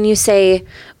 because when you say,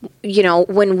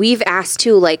 when we've asked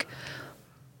to like,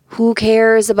 who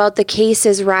cares about the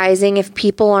cases rising if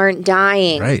people aren't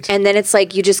dying? Right. And then it's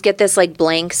like you just get this like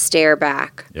blank stare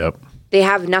back. Yep. They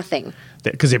have nothing.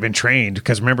 Because they've been trained.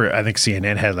 Because remember, I think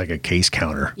CNN had like a case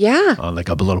counter. Yeah. On like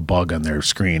a little bug on their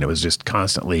screen. It was just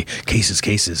constantly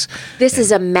cases. This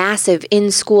is a massive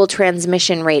in-school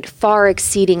transmission rate, far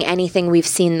exceeding anything we've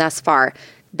seen thus far.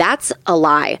 That's a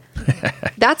lie.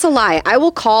 That's a lie. I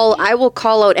will call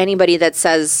out anybody that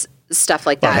says stuff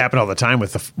like that. It happened all the time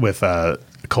with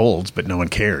colds, but no one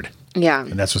cared. Yeah.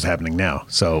 And that's what's happening now.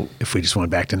 So if we just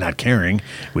went back to not caring,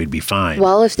 we'd be fine.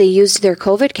 Well, if they used their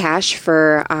COVID cash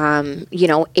for,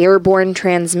 airborne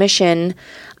transmission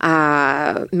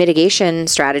mitigation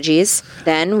strategies,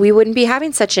 then we wouldn't be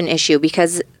having such an issue,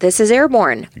 because this is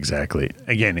airborne. Exactly.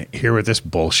 Again, here with this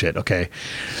bullshit, okay?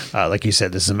 Like you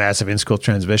said, this is a massive in-school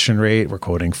transmission rate. We're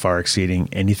quoting far exceeding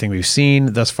anything we've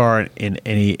seen thus far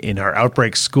in our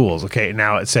outbreak schools. Okay,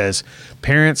 now it says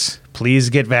parents Please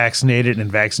get vaccinated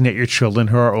and vaccinate your children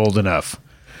who are old enough.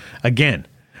 Again,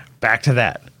 back to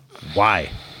that. Why?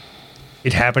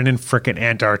 It happened in frickin'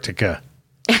 Antarctica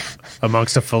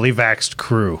amongst a fully vaxxed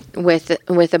crew. With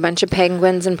a bunch of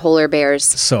penguins and polar bears.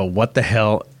 So what the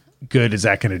hell good is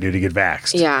that going to do to get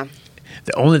vaxxed? Yeah.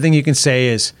 The only thing you can say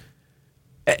is,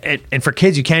 and for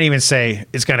kids, you can't even say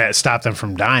it's going to stop them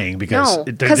from dying because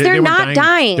they're not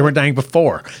dying. They were dying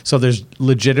before. So there's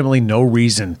legitimately no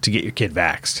reason to get your kid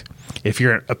vaxxed. If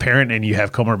you're a parent and you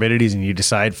have comorbidities and you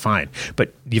decide, fine.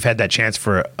 But you've had that chance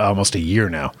for almost a year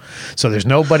now. So there's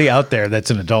nobody out there that's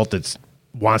an adult that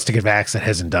wants to get vaxxed that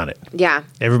hasn't done it. Yeah.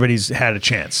 Everybody's had a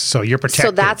chance. So you're protected.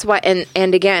 So that's why,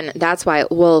 and again, that's why,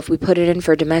 well, if we put it in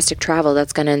for domestic travel,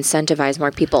 that's going to incentivize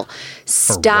more people.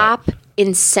 Stop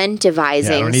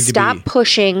incentivizing. Stop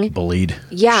pushing. Bullied.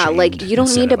 Yeah, like you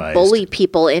don't need to bully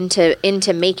people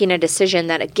into making a decision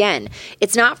that, again,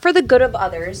 it's not for the good of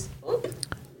others.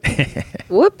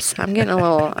 Whoops, I'm getting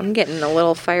a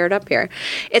little fired up here.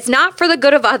 It's not for the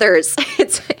good of others.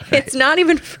 It's not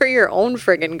even for your own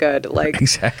friggin' good. Like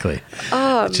exactly.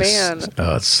 Oh man.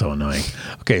 Oh, it's so annoying.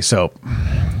 Okay, so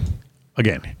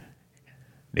again,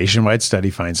 nationwide study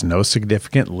finds no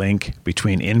significant link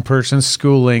between in-person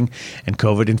schooling and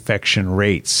COVID infection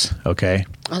rates. Okay.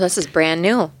 Oh, this is brand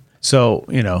new. So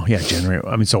January.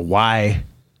 I mean, so why?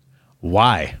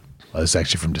 Well, it's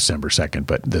actually from December 2nd,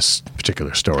 but this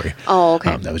particular story. Oh,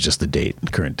 okay. That was just the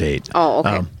current date. Oh,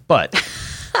 okay. But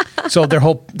so their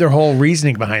whole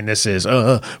reasoning behind this is,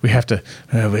 we have to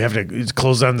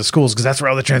close down the schools because that's where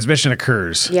all the transmission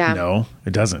occurs. Yeah. No,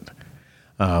 it doesn't.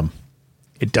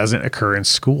 It doesn't occur in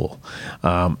school.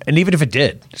 And even if it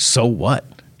did, so what?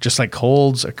 Just like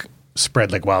colds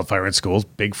spread like wildfire in schools,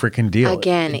 big freaking deal.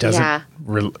 Again, it doesn't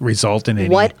result in any.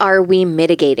 What are we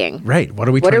mitigating? Right. What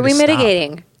are we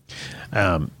mitigating?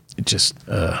 So,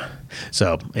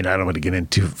 I don't want to get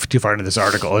into too far into this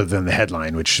article other than the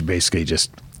headline, which is basically just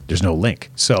there's no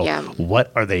link. So what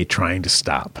are they trying to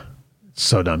stop?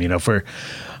 So dumb. If we're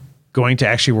going to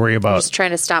actually worry about just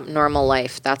trying to stop normal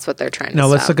life, that's what they're trying to stop.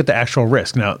 Now let's look at the actual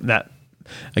risk. Now that,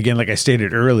 again, like I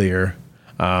stated earlier,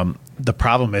 the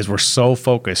problem is we're so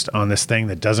focused on this thing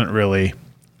that doesn't really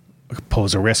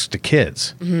pose a risk to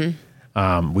kids. Mm-hmm.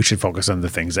 We should focus on the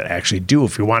things that actually do.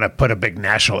 If we want to put a big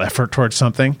national effort towards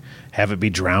something, have it be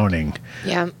drowning.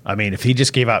 Yeah. I mean, if he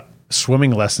just gave out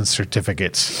swimming lesson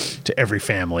certificates to every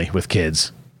family with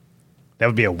kids, that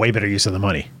would be a way better use of the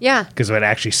money. Yeah. Because it would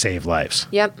actually save lives.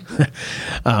 Yep.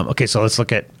 Okay, so let's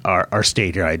look at our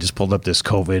state here. I just pulled up this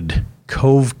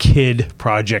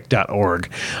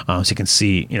covekidproject.org. So you can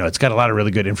see, it's got a lot of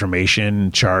really good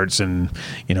information, charts, and,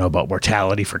 about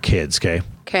mortality for kids, okay?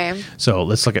 Okay. So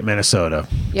let's look at Minnesota.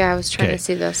 Yeah, I was trying to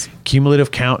see this.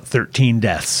 Cumulative count, 13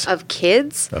 deaths. Of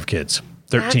kids? Of kids.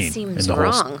 13. That seems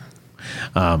wrong.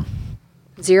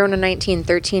 0 to 19,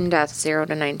 13 deaths, 0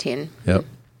 to 19. Yep.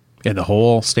 In the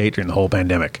whole state during the whole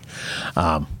pandemic.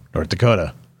 North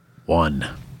Dakota, 1.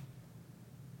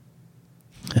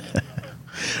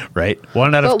 Right?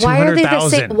 1 out of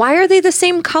 200,000. Why are they the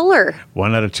same color?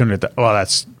 1 out of 200,000. Well,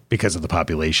 that's because of the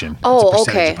population. Oh, it's a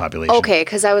percentage of population. Okay,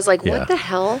 because I was like, what the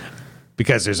hell?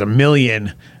 Because there's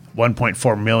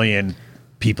 1.4 million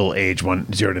people age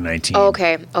 0 to 19.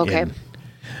 Okay.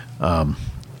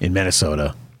 In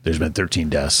Minnesota, there's been 13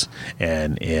 deaths.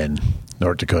 And in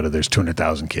North Dakota, there's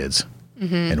 200,000 kids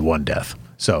and 1 death.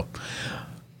 So,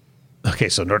 okay,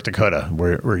 so North Dakota,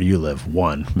 where you live,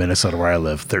 1. Minnesota, where I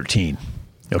live, 13.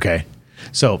 Okay,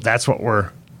 so that's what we're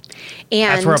up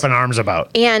in arms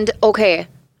about. And okay,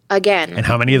 again, and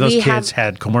how many of those kids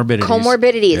had comorbidities?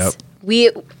 Comorbidities.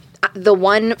 Yep. The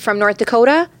one from North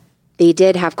Dakota, they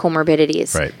did have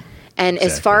comorbidities, right? And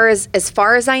exactly. as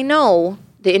far as I know,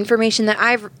 the information that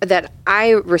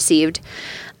I received,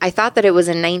 I thought that it was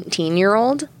a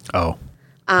 19-year-old. Oh.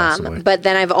 But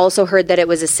then I've also heard that it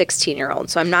was a 16-year-old,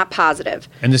 so I'm not positive.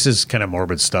 And this is kind of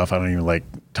morbid stuff. I don't even like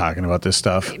talking about this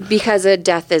stuff. Because a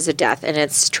death is a death, and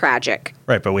it's tragic.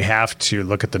 Right, but we have to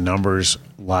look at the numbers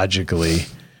logically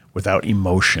without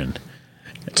emotion.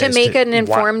 To make an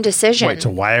informed decision. Right,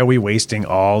 so why are we wasting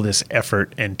all this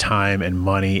effort and time and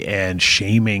money and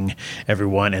shaming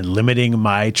everyone and limiting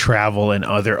my travel and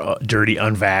other dirty,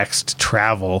 unvaxxed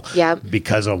travel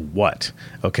because of what?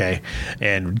 Okay,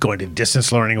 and going to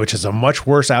distance learning, which is a much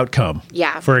worse outcome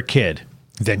for a kid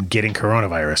than getting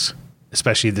coronavirus,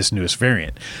 especially this newest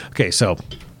variant. Okay, so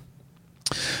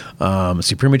Let's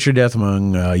see, premature death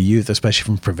among youth, especially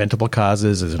from preventable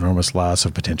causes, is enormous loss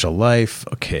of potential life.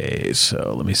 Okay,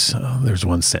 so there's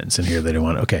one sentence in here that I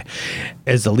want. Okay.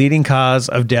 As the leading cause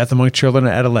of death among children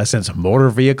and adolescents, motor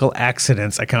vehicle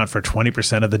accidents account for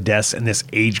 20% of the deaths in this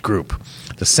age group.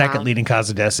 The second leading cause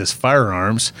of deaths is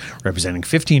firearms, representing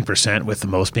 15%, with the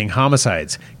most being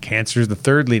homicides. Cancer is the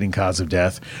third leading cause of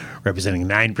death, representing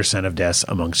 9% of deaths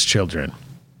amongst children.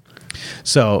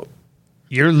 So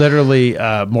you're literally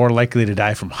more likely to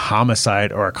die from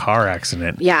homicide or a car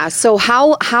accident. Yeah. So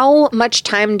how much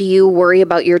time do you worry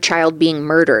about your child being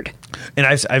murdered? And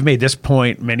I've made this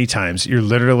point many times. You're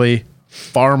literally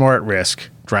far more at risk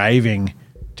driving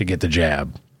to get the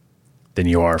jab than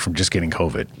you are from just getting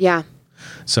COVID. Yeah.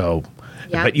 So,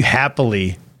 but you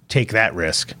happily take that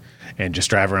risk and just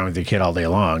drive around with your kid all day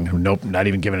long. Nope, not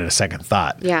even giving it a second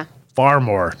thought. Yeah. Far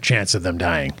more chance of them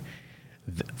dying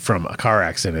from a car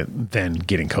accident than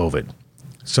getting COVID.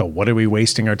 So what are we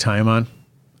wasting our time on?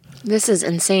 This is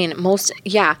insane.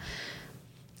 Yeah.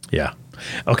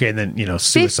 Okay, and then,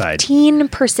 suicide.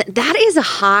 15%. That is a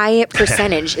high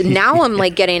percentage. Now I'm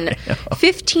like getting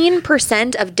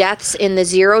 15% of deaths in the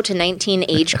 0 to 19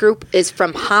 age group is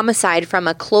from homicide from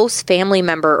a close family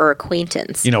member or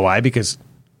acquaintance. You know why? Because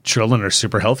children are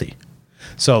super healthy.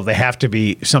 So they have to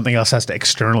be, something else has to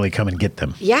externally come and get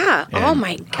them. Yeah. And oh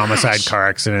my gosh. Homicide, car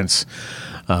accidents,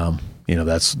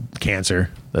 that's cancer.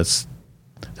 That's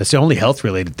the only health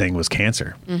related thing was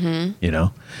cancer.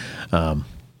 Mm-hmm.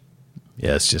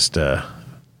 It's just,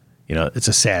 it's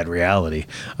a sad reality.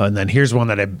 And then here's one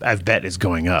that I've bet is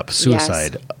going up.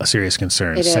 Suicide, a serious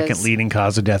concern. It Second is. leading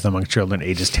cause of death among children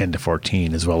ages 10 to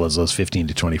 14, as well as those 15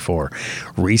 to 24.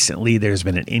 Recently, there's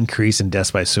been an increase in deaths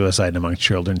by suicide among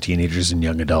children, teenagers, and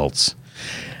young adults.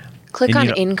 Click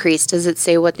on increase. Does it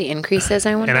say what the increase is?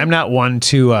 I wonder. And I'm not one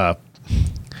to, I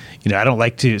don't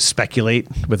like to speculate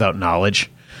without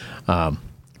knowledge.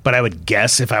 But I would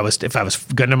guess if I was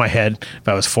gun to my head, if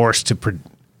I was forced to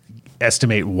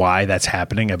estimate why that's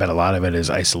happening, I bet a lot of it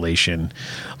is isolation,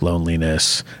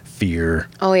 loneliness, fear.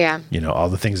 Oh yeah. All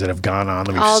the things that have gone on.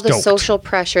 That all the social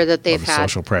pressure that they've had.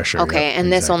 Social pressure. Okay, yeah,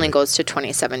 and this only goes to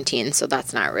 2017, so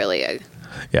that's not really a.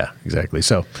 Yeah, exactly.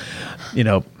 So,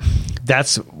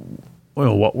 that's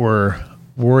what we're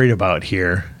worried about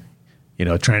here.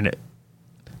 Trying to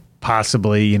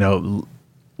possibly, in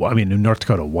North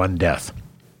Dakota, one death.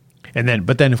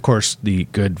 But then, of course, the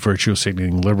good virtue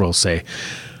signaling liberals say,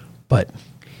 but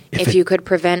if you could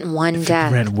prevent one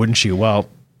death, wouldn't you? Well,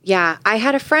 yeah, I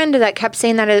had a friend that kept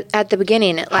saying that at the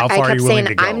beginning. How far I kept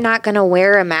saying, I'm not going to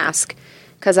wear a mask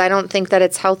because I don't think that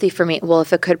it's healthy for me. Well,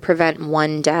 if it could prevent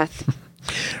one death,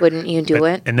 wouldn't you do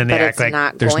it? And then they act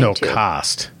like there's no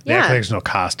cost. They act like there's no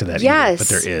cost to that either, but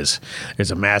there is.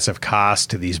 There's a massive cost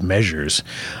to these measures.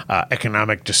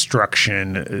 Economic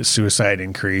destruction, suicide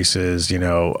increases,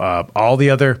 all the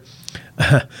other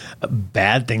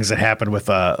bad things that happen with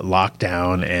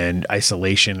lockdown and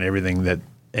isolation and everything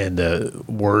and the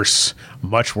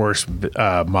much worse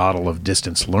model of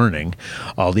distance learning,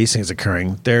 all these things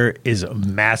occurring, there is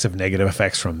massive negative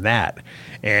effects from that.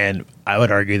 And I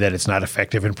would argue that it's not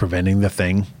effective in preventing the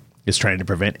thing it's trying to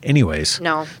prevent anyways.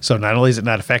 No. So not only is it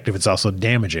not effective, it's also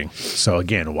damaging. So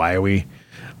again, why are we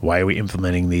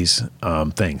implementing these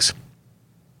things?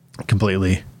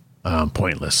 Completely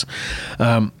pointless.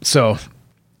 So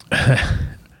we're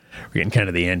getting kind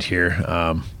of the end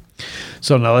here.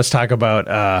 So now let's talk about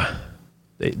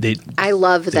I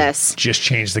love this. Just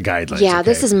change the guidelines. Yeah,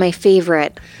 this is my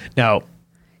favorite. Now,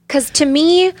 because to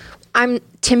me,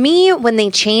 when they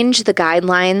change the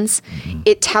guidelines,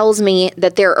 it tells me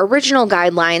that their original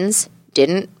guidelines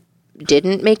didn't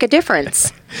make a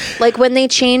difference. Like when they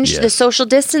changed the social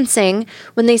distancing,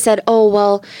 when they said,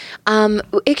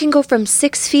 it can go from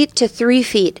 6 feet to 3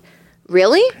 feet.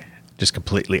 Really? Just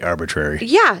completely arbitrary.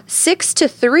 Yeah, 6 to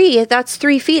 3, that's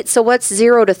 3 feet. So what's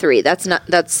 0 to 3?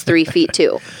 That's 3 feet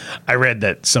too. I read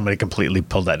that somebody completely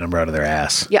pulled that number out of their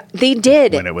ass. Yeah, they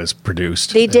did. When it was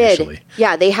produced. They initially. did.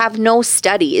 Yeah, they have no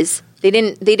studies. They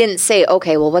didn't say,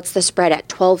 okay, well, what's the spread at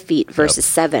 12 feet versus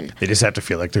 7? They just have to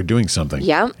feel like they're doing something.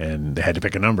 Yeah. And they had to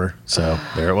pick a number. So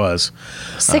there it was.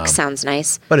 6 sounds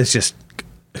nice. But it's just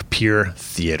pure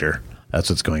theater. That's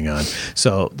what's going on.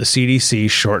 So the CDC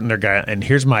shortened their guide. And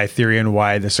here's my theory on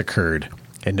why this occurred.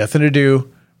 It had nothing to do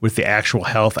with the actual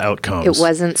health outcomes. It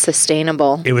wasn't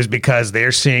sustainable. It was because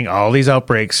they're seeing all these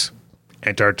outbreaks,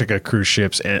 Antarctica cruise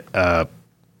ships,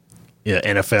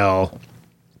 NFL.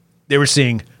 They were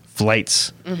seeing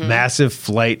flights, massive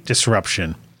flight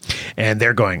disruption. And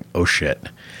they're going, oh, shit.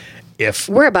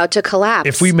 We're about to collapse.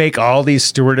 If we make all these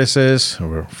stewardesses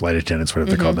or flight attendants,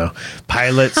 whatever they're called now,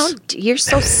 pilots. You're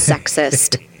so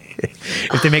sexist.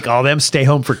 if they make all them stay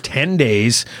home for 10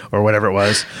 days or whatever it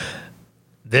was,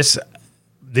 this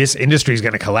industry is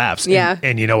going to collapse. Yeah.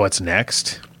 And you know what's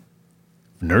next?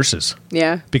 Nurses.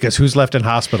 Yeah. Because who's left in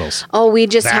hospitals? Oh, we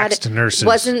just Vaxxed had nurses.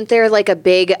 Wasn't there like a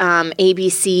big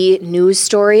ABC news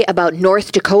story about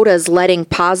North Dakota's letting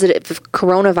positive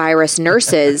coronavirus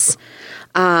nurses?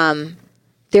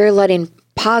 They're letting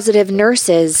positive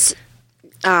nurses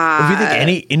If you think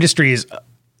any industry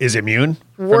is immune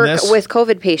work from this, with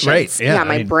COVID patients. right? Yeah,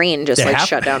 my brain just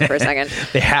shut down for a second.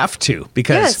 They have to,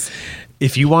 because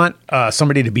if you want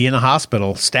somebody to be in the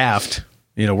hospital staffed,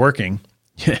 working,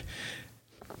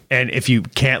 and if you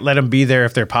can't let them be there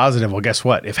if they're positive, well, guess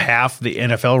what? If half the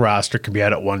NFL roster can be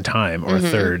out at one time or a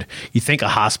third, you think a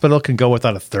hospital can go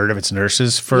without a third of its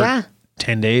nurses for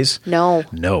 10 days?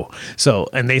 No. So,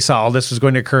 and they saw all this was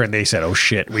going to occur, and they said, oh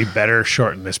shit, we better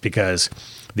shorten this, because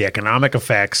the economic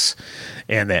effects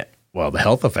and the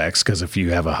health effects, because if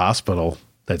you have a hospital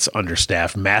that's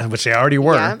understaffed, which they already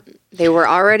were. Yeah, they were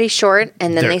already short,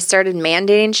 and then they started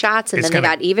mandating shots, and then they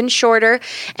got even shorter,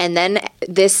 and then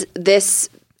this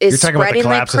is spreading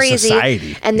like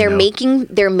crazy, and they're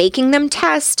making them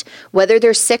test whether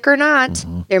they're sick or not.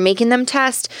 Mm-hmm. They're making them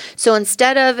test. So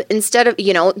instead of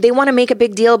they want to make a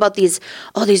big deal about these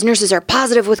nurses are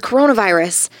positive with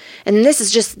coronavirus, and this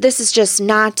is just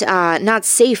not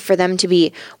safe for them to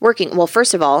be working. Well,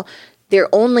 first of all,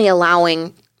 they're only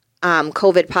allowing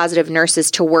COVID positive nurses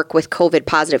to work with COVID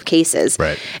positive cases.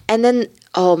 Right. And then,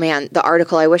 oh man, the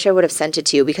article, I wish I would have sent it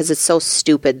to you because it's so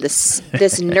stupid.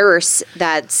 This nurse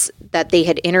that they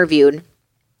had interviewed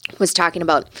was talking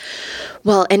about,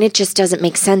 well, and it just doesn't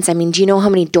make sense. I mean, do you know how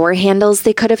many door handles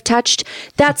they could have touched?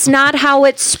 That's not how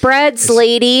it spreads,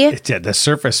 lady. The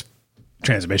surface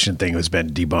transmission thing has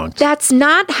been debunked. That's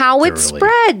not how it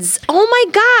spreads. Oh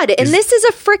my God. And this is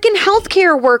a freaking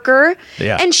healthcare worker.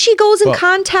 Yeah. And she goes and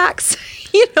contacts,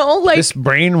 this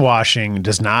brainwashing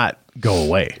does not go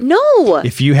away. No.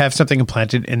 If you have something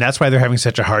implanted, and that's why they're having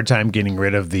such a hard time getting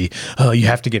rid of you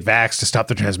have to get vaxxed to stop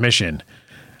the transmission.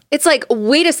 It's like,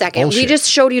 wait a second. Bullshit. We just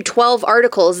showed you 12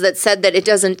 articles that said that it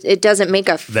doesn't make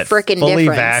a frickin' fully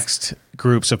difference. Vaxxed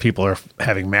groups of people are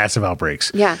having massive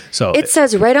outbreaks. Yeah. So it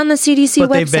says right on the CDC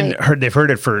website. But they've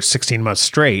heard it for 16 months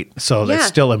straight. So that's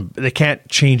still, they can't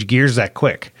change gears that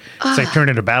quick. It's like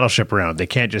turning a battleship around. They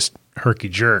can't just herky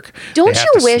jerk. Don't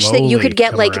you wish that you could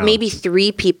get maybe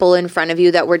 3 people in front of you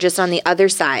that were just on the other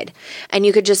side, and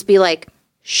you could just be like,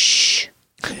 shh,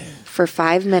 for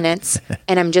 5 minutes,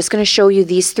 and I'm just going to show you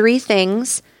these 3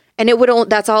 things, and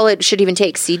that's all it should even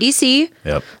take. CDC,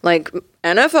 like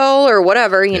NFL or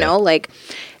whatever, you know, like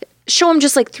show them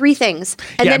just like 3 things,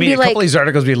 and then be a couple of these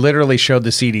articles we literally showed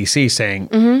the CDC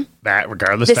saying that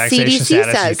regardless of vaccination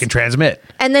status, you can transmit,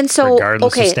 and then so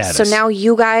regardless of status. So now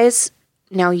you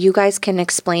guys can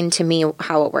explain to me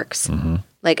how it works. Mm-hmm.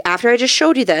 Like after I just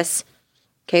showed you this.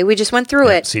 Okay, we just went through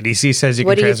it. CDC says you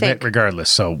can transmit regardless.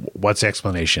 So what's the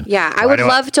explanation? Yeah, I would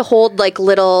love to hold like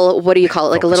little, what do you call it?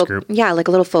 Like a little group? Yeah, like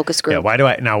a little focus group. Yeah, why do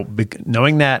I now,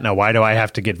 knowing that, why do I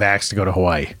have to get vaxxed to go to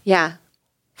Hawaii? Yeah.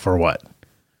 For what?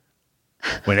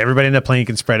 When everybody in the plane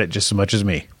can spread it just as much as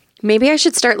me. Maybe I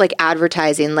should start like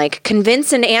advertising, like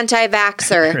convince an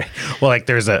anti-vaxxer. Well, like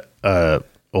there's a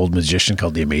old magician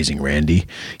called the Amazing Randy.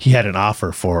 He had an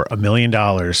offer for $1 million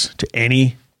to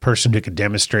any person who could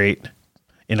demonstrate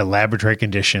in a laboratory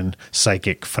condition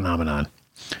psychic phenomenon,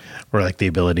 or like the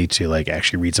ability to like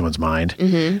actually read someone's mind.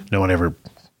 Mm-hmm. No one ever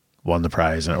won the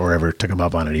prize or ever took him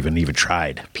up on it, even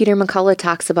tried. Peter McCullough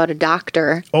talks about a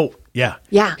doctor. Oh, yeah.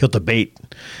 Yeah. He'll debate.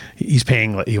 He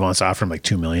wants to offer him like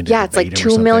 $2 million. Yeah, it's like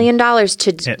 $2 million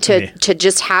to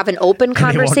just have an open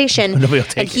conversation,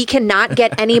 and he cannot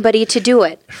get anybody to do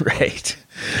it. Right.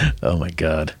 Oh my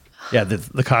God. Yeah,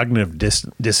 the cognitive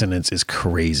dissonance is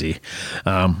crazy.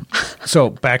 So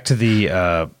back to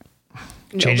the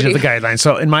changing of the guidelines.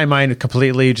 So in my mind,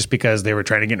 completely just because they were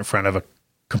trying to get in front of a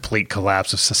complete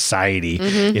collapse of society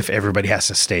if everybody has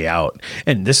to stay out.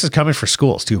 And this is coming for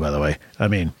schools too, by the way. I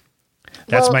mean,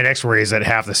 that's my next worry is that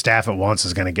half the staff at once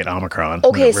is going to get Omicron.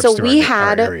 Okay, so we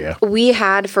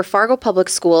had for Fargo Public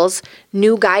Schools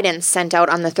new guidance sent out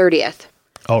on the 30th.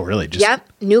 Oh, really? Yep,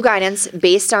 new guidance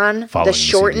based on the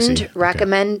shortened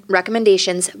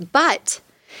recommendations, but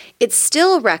it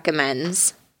still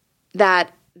recommends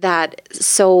that that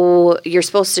so you were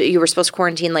supposed to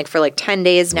quarantine like for like 10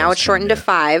 days. Now it's shortened to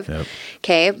 5. Yep.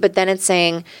 Okay. But then it's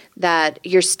saying that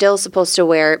you're still supposed to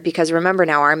wear, because remember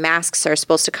now our masks are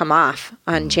supposed to come off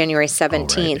on January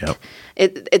 17th. Yep.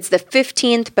 It's the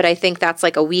 15th, but I think that's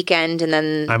like a weekend, and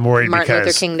then I'm worried Martin Luther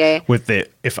because King Day.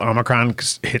 if Omicron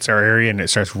hits our area and it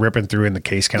starts ripping through in the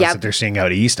case counts that they're seeing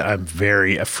out east, I'm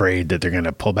very afraid that they're going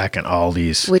to pull back on all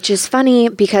these. Which is funny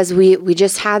because we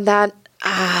just had that.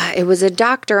 It was a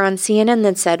doctor on CNN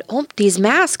that said, "Oh, these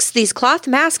cloth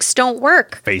masks don't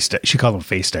work." She called them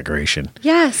face decoration.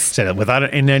 Yes. Said that without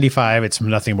an N95, it's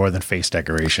nothing more than face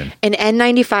decoration. An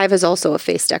N95 is also a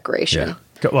face decoration. Yeah.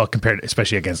 Well,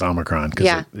 especially against Omicron,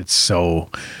 because it's so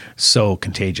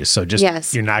contagious. So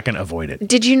just you're not going to avoid it.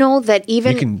 Did you know that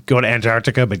even you can go to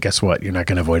Antarctica, but guess what? You're not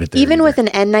going to avoid it there. Even with an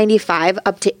N95,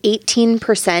 up to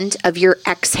 18% of your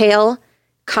exhale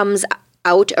comes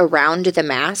out around the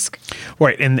mask.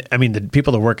 Right, and I mean the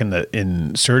people that work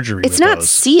in surgery, it's not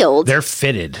sealed. They're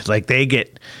fitted. Like they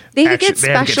get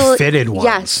special fitted ones.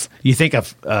 Yes, you think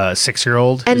of a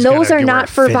 6-year-old, and those are not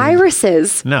for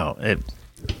viruses. No, it's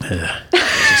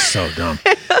just so dumb.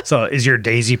 So, is your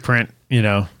daisy print,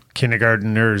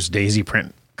 kindergartner's daisy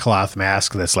print cloth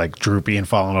mask that's like droopy and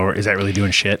falling over? Is that really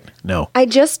doing shit? No. I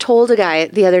just told a guy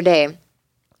the other day.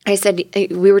 I said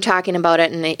we were talking about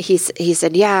it, and he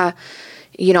said, "Yeah,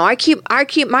 I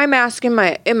keep my mask in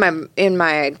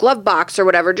my glove box or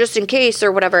whatever, just in case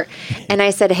or whatever." And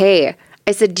I said, "Hey,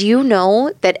 do you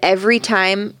know that every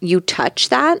time you touch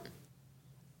that,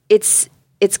 it's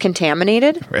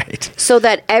contaminated?" Right. So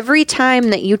that every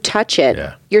time that you touch it,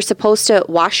 you're supposed to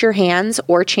wash your hands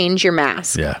or change your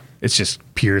mask. Yeah, it's just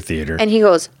pure theater. And he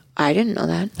goes, "I didn't know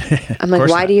that." I'm like,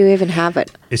 "Why do you even have it?"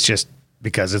 It's just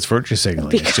because it's virtue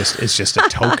signaling. It's just a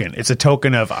token. It's a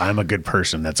token of I'm a good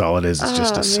person. That's all it is. It's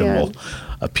just a symbol,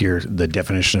 the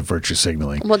definition of virtue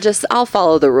signaling. Well, I'll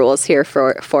follow the rules here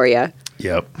for you.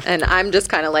 Yep. And I'm just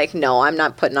kind of like, no, I'm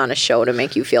not putting on a show to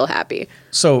make you feel happy.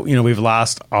 So, we've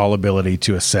lost all ability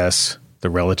to assess the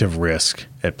relative risk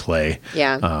at play.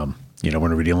 Yeah.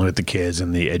 When we're dealing with the kids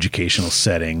in the educational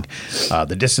setting,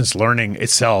 the distance learning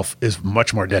itself is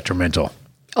much more detrimental.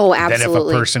 Oh, absolutely. Than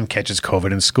if a person catches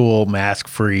COVID in school, mask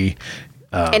free.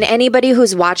 And anybody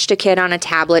who's watched a kid on a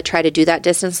tablet try to do that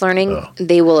distance learning,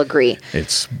 they will agree.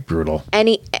 It's brutal.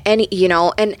 And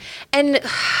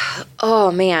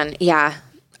oh man, yeah.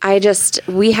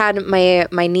 We had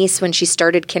my niece when she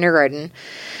started kindergarten.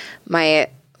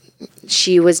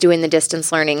 She was doing the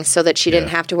distance learning so that she didn't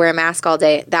have to wear a mask all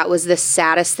day. That was the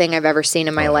saddest thing I've ever seen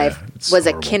in my life. Was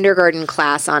horrible. A kindergarten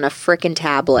class on a frickin'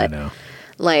 tablet. I know.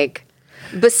 Like,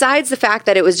 besides the fact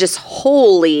that it was just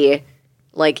wholly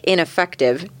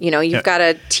ineffective. You've got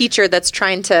a teacher that's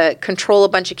trying to control a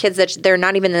bunch of kids that they're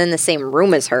not even in the same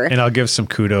room as her. And I'll give some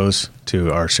kudos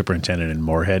to our superintendent in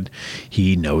Moorhead.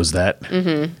 He knows that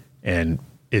and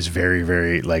is very,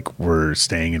 very we're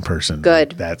staying in person.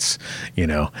 Good. That's,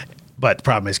 but the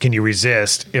problem is, can you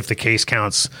resist if the case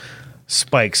counts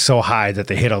spike so high that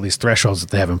they hit all these thresholds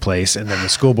that they have in place, and then the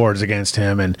school board is against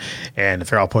him, and if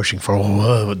they're all pushing for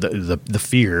the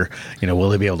fear, will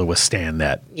they be able to withstand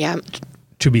that? Yeah.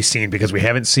 To be seen, because we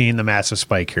haven't seen the massive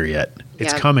spike here yet.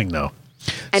 It's coming though.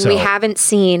 And we haven't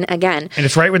seen, again. And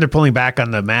it's right when they're pulling back on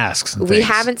the masks. We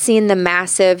haven't seen the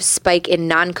massive spike in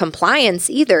non-compliance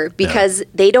either, because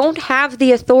they don't have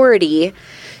the authority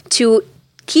to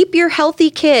keep your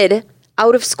healthy kid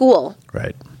out of school.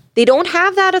 Right. They don't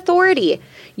have that authority.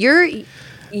 You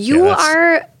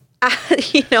are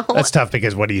That's tough,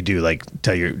 because what do you do?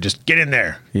 Just get in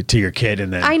there to your kid,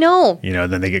 and then I know.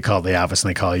 Then they get called to the office and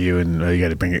they call you, and you got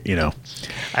to bring it.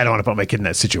 I don't want to put my kid in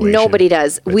that situation. Nobody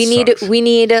does. We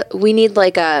need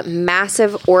like a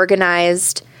massive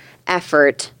organized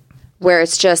effort where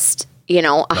it's just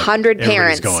 100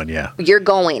 parents. Going, yeah. You're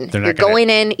going. You're going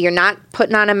in. You're not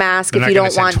putting on a mask if you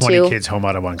don't want to. 20 kids home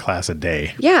out of one class a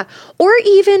day. Yeah, or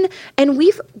even, and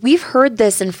we've heard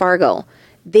this in Fargo.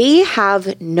 They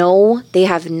have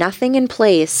nothing in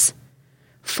place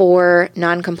for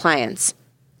non-compliance.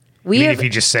 If you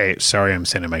just say, "Sorry, I'm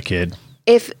sending my kid,"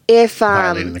 if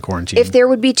violating the quarantine, if there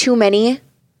would be too many,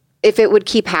 if it would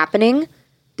keep happening,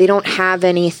 they don't have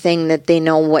anything that they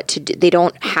know what to do. They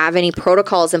don't have any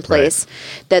protocols in place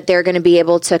that they're going to be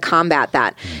able to combat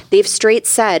that. They've straight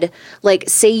said,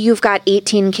 say you've got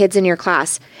 18 kids in your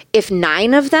class, if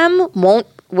 9 of them won't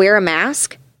wear a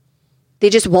mask, they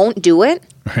just won't do it.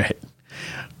 Right.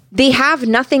 They have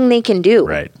nothing they can do.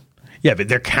 Right. Yeah, but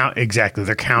they're counting.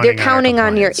 They're counting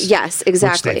on your yes,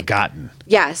 exactly. Which they've gotten.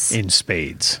 Yes. In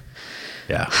spades.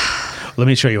 Yeah. Let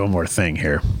me show you one more thing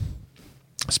here.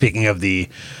 Speaking of the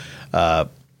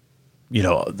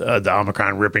the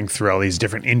Omicron ripping through all these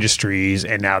different industries,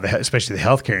 and now especially the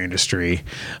healthcare industry,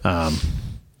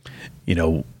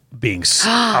 being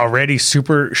already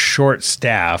super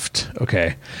short-staffed.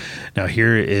 Okay, now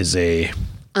here is a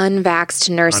unvaxxed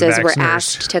nurses were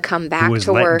asked to come back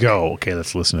to work. Go. Okay,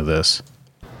 let's listen to this.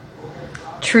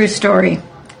 True story.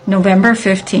 November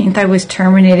 15th, I was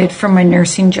terminated from my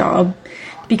nursing job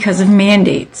because of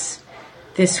mandates.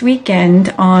 This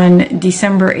weekend, on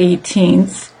December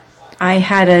 18th, I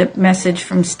had a message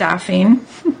from staffing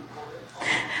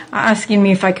asking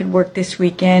me if I could work this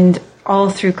weekend all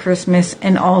through Christmas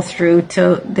and all through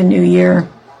till the new year.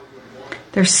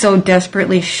 They're so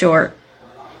desperately short.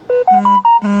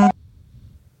 There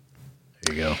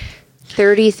you go.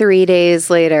 33 days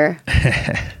later,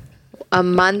 a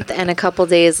month and a couple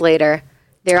days later,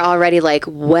 they're already like,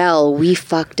 well, we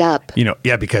fucked up.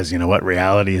 Because you know what?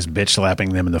 Reality is bitch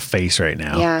slapping them in the face right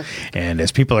now. Yeah. And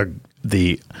as people are,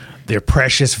 their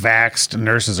precious vaxxed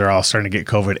nurses are all starting to get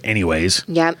COVID anyways.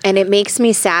 Yeah. And it makes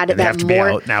me sad And they have to be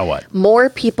out. Now what? More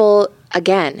people,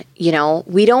 again,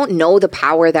 we don't know the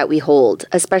power that we hold,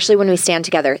 especially when we stand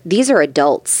together. These are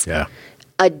adults. Yeah.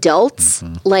 Adults,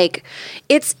 like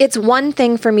it's one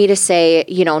thing for me to say,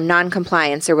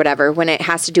 non-compliance or whatever when it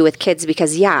has to do with kids,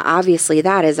 because obviously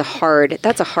that's a hard like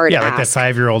that ask.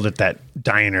 5-year-old at that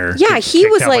diner. Yeah, he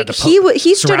was like,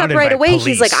 he stood up right away. Police.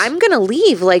 He's like, I'm going to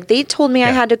leave. Like, they told me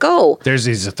I had to go. There's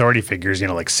these authority figures,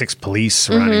 like 6 police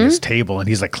surrounding his table, and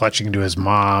he's like clutching to his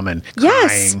mom and crying.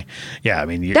 Yes. Yeah, I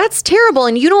mean, that's terrible.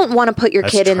 And you don't want to put your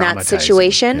kid in that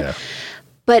situation. Yeah.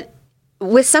 But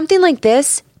with something like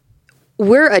this,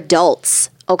 we're adults,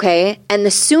 okay? And the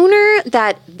sooner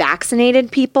that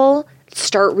vaccinated people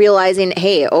start realizing,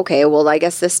 hey, okay, well, I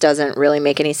guess this doesn't really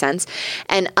make any sense,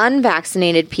 and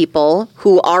unvaccinated people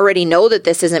who already know that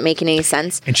this isn't making any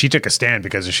sense. And she took a stand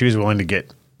because if she was willing to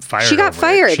get fired, she got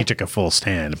fired. She took a full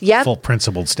stand, full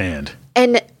principled stand.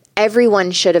 And everyone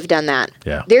should have done that.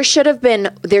 Yeah. There should have been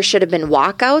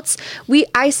walkouts.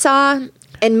 I saw.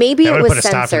 And maybe it was put a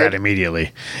censored. Stop to that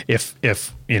immediately.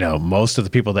 If most of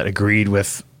the people that agreed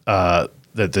with that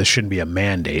there shouldn't be a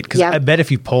mandate, because I bet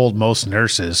if you polled most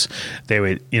nurses, they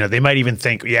would, they might even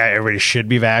think, everybody should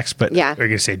be vaxxed, but they're going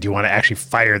to say, do you want to actually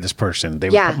fire this person?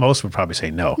 Most would probably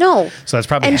say no. No. So that's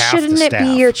probably and half the staff. And shouldn't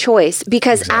it be your choice?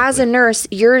 Because as a nurse,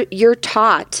 you're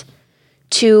taught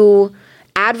to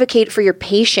advocate for your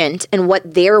patient and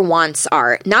what their wants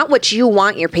are, not what you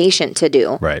want your patient to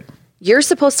do. Right. You're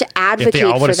supposed to advocate for them. If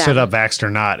they all would have stood up, vaxxed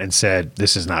or not, and said,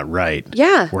 this is not right.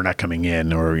 Yeah. We're not coming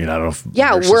in, or, I don't know if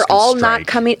we're all not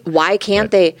coming. Why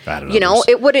can't they? I don't know.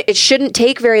 It shouldn't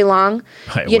take very long.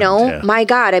 My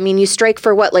God. I mean, you strike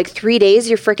for what, like 3 days?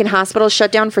 Your freaking hospital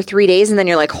shut down for 3 days, and then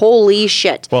you're like, holy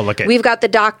shit. Well, we've got the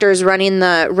doctors running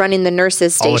the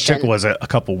nurses station. All it took was a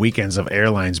couple weekends of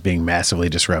airlines being massively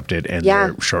disrupted, and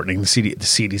they're shortening the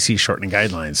CDC shortening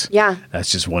guidelines. Yeah.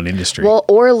 That's just one industry. Well,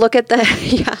 or look at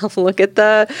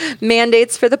the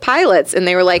mandates for the pilots, and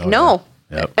they were like, no.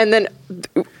 Yep. And then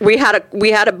we had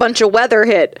a bunch of weather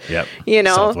hit. Yep.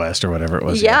 Southwest or whatever it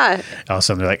was. Yeah. All of a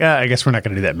sudden they're like, I guess we're not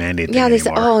going to do that mandate thing they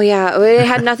anymore. said, it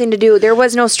had nothing to do. There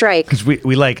was no strike. Because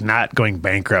we like not going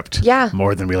bankrupt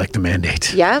more than we like the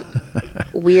mandate. Yeah.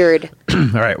 Weird. All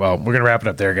right. Well, we're going to wrap it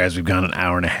up there, guys. We've gone an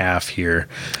hour and a half here.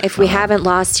 If we haven't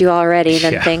lost you already,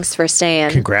 then thanks for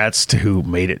staying. Congrats to who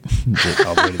made it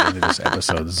all the way to the end of this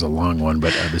episode. This is a long one,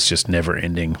 but this just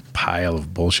never-ending pile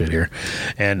of bullshit here.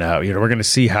 And, we're going to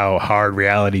see how hard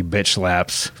reality bitch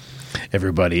slaps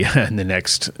everybody in the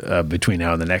next between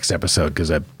now and the next episode,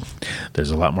 because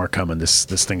there's a lot more coming. This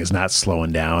thing is not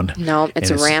slowing down. No,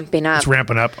 it's ramping up. It's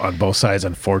ramping up on both sides,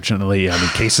 unfortunately. I mean,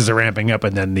 cases are ramping up,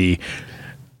 and then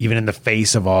even in the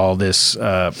face of all this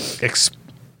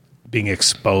being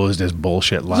exposed as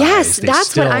bullshit lies. Yes,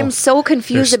 that's what I'm so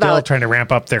confused about. They're still trying to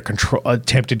ramp up their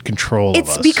attempted control of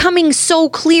us. It's becoming so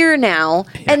clear now,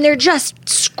 and they're just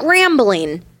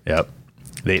scrambling. Yep.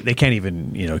 They can't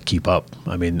even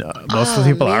most of the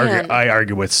people I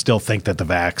argue with still think that the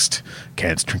vaxxed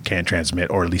can't transmit,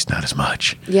 or at least not as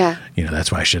much. Yeah.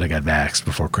 That's why I should have got vaxxed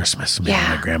before Christmas. Maybe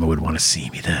my grandma would want to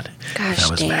see me then if I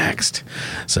was vaxxed.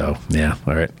 So yeah,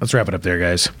 all right, let's wrap it up there,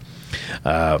 guys.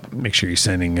 Make sure you're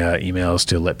sending emails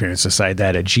to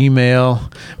letparentsdecide@gmail.com.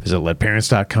 Visit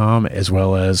letparents.com, as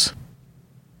well as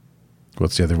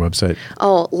what's the other website?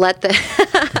 Oh,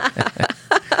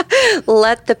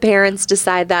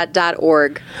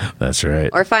 lettheparentsdecide.org. That's right.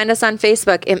 Or find us on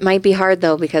Facebook. It might be hard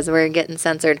though, because we're getting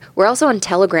censored. We're also on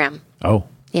Telegram. Oh.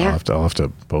 Yeah. I'll have to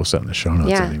post that in the show notes.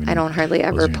 Yeah, I don't hardly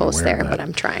ever post there, but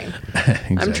I'm trying.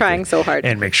 Exactly. I'm trying so hard.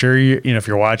 And make sure if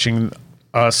you're watching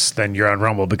us, then you're on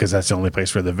Rumble because that's the only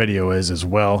place where the video is as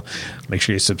well. Make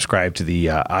sure you subscribe to the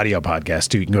audio podcast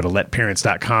too. You can go to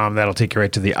letparents.com. That'll take you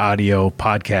right to the audio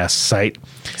podcast site.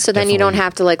 So then you don't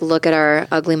have to like look at our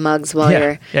ugly mugs while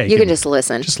you can just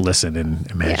listen. Just listen and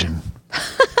imagine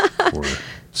we're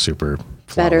super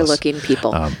flawless. Better looking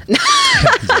people. Exactly.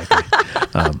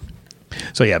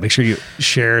 So yeah, make sure you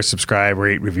share, subscribe,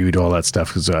 rate, review, do all that stuff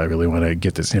because I really want to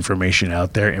get this information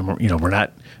out there. And we're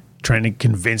not trying to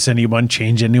convince anyone,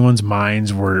 change anyone's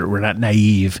minds. We're not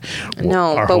naive.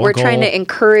 No, but we're trying to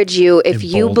encourage you. If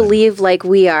you believe like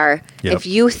we are, if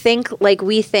you think like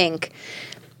we think,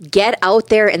 get out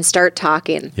there and start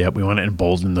talking. Yep, we want to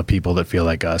embolden the people that feel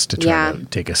like us to try to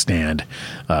take a stand,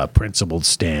 principled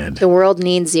stand. The world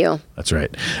needs you. That's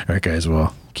right. All right, guys.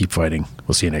 Well, keep fighting.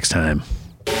 We'll see you next time.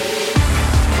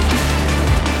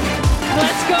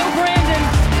 Let's go, Brandon.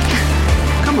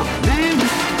 Come on, man.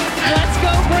 Let's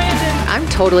go, Brandon. I'm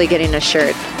totally getting a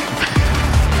shirt.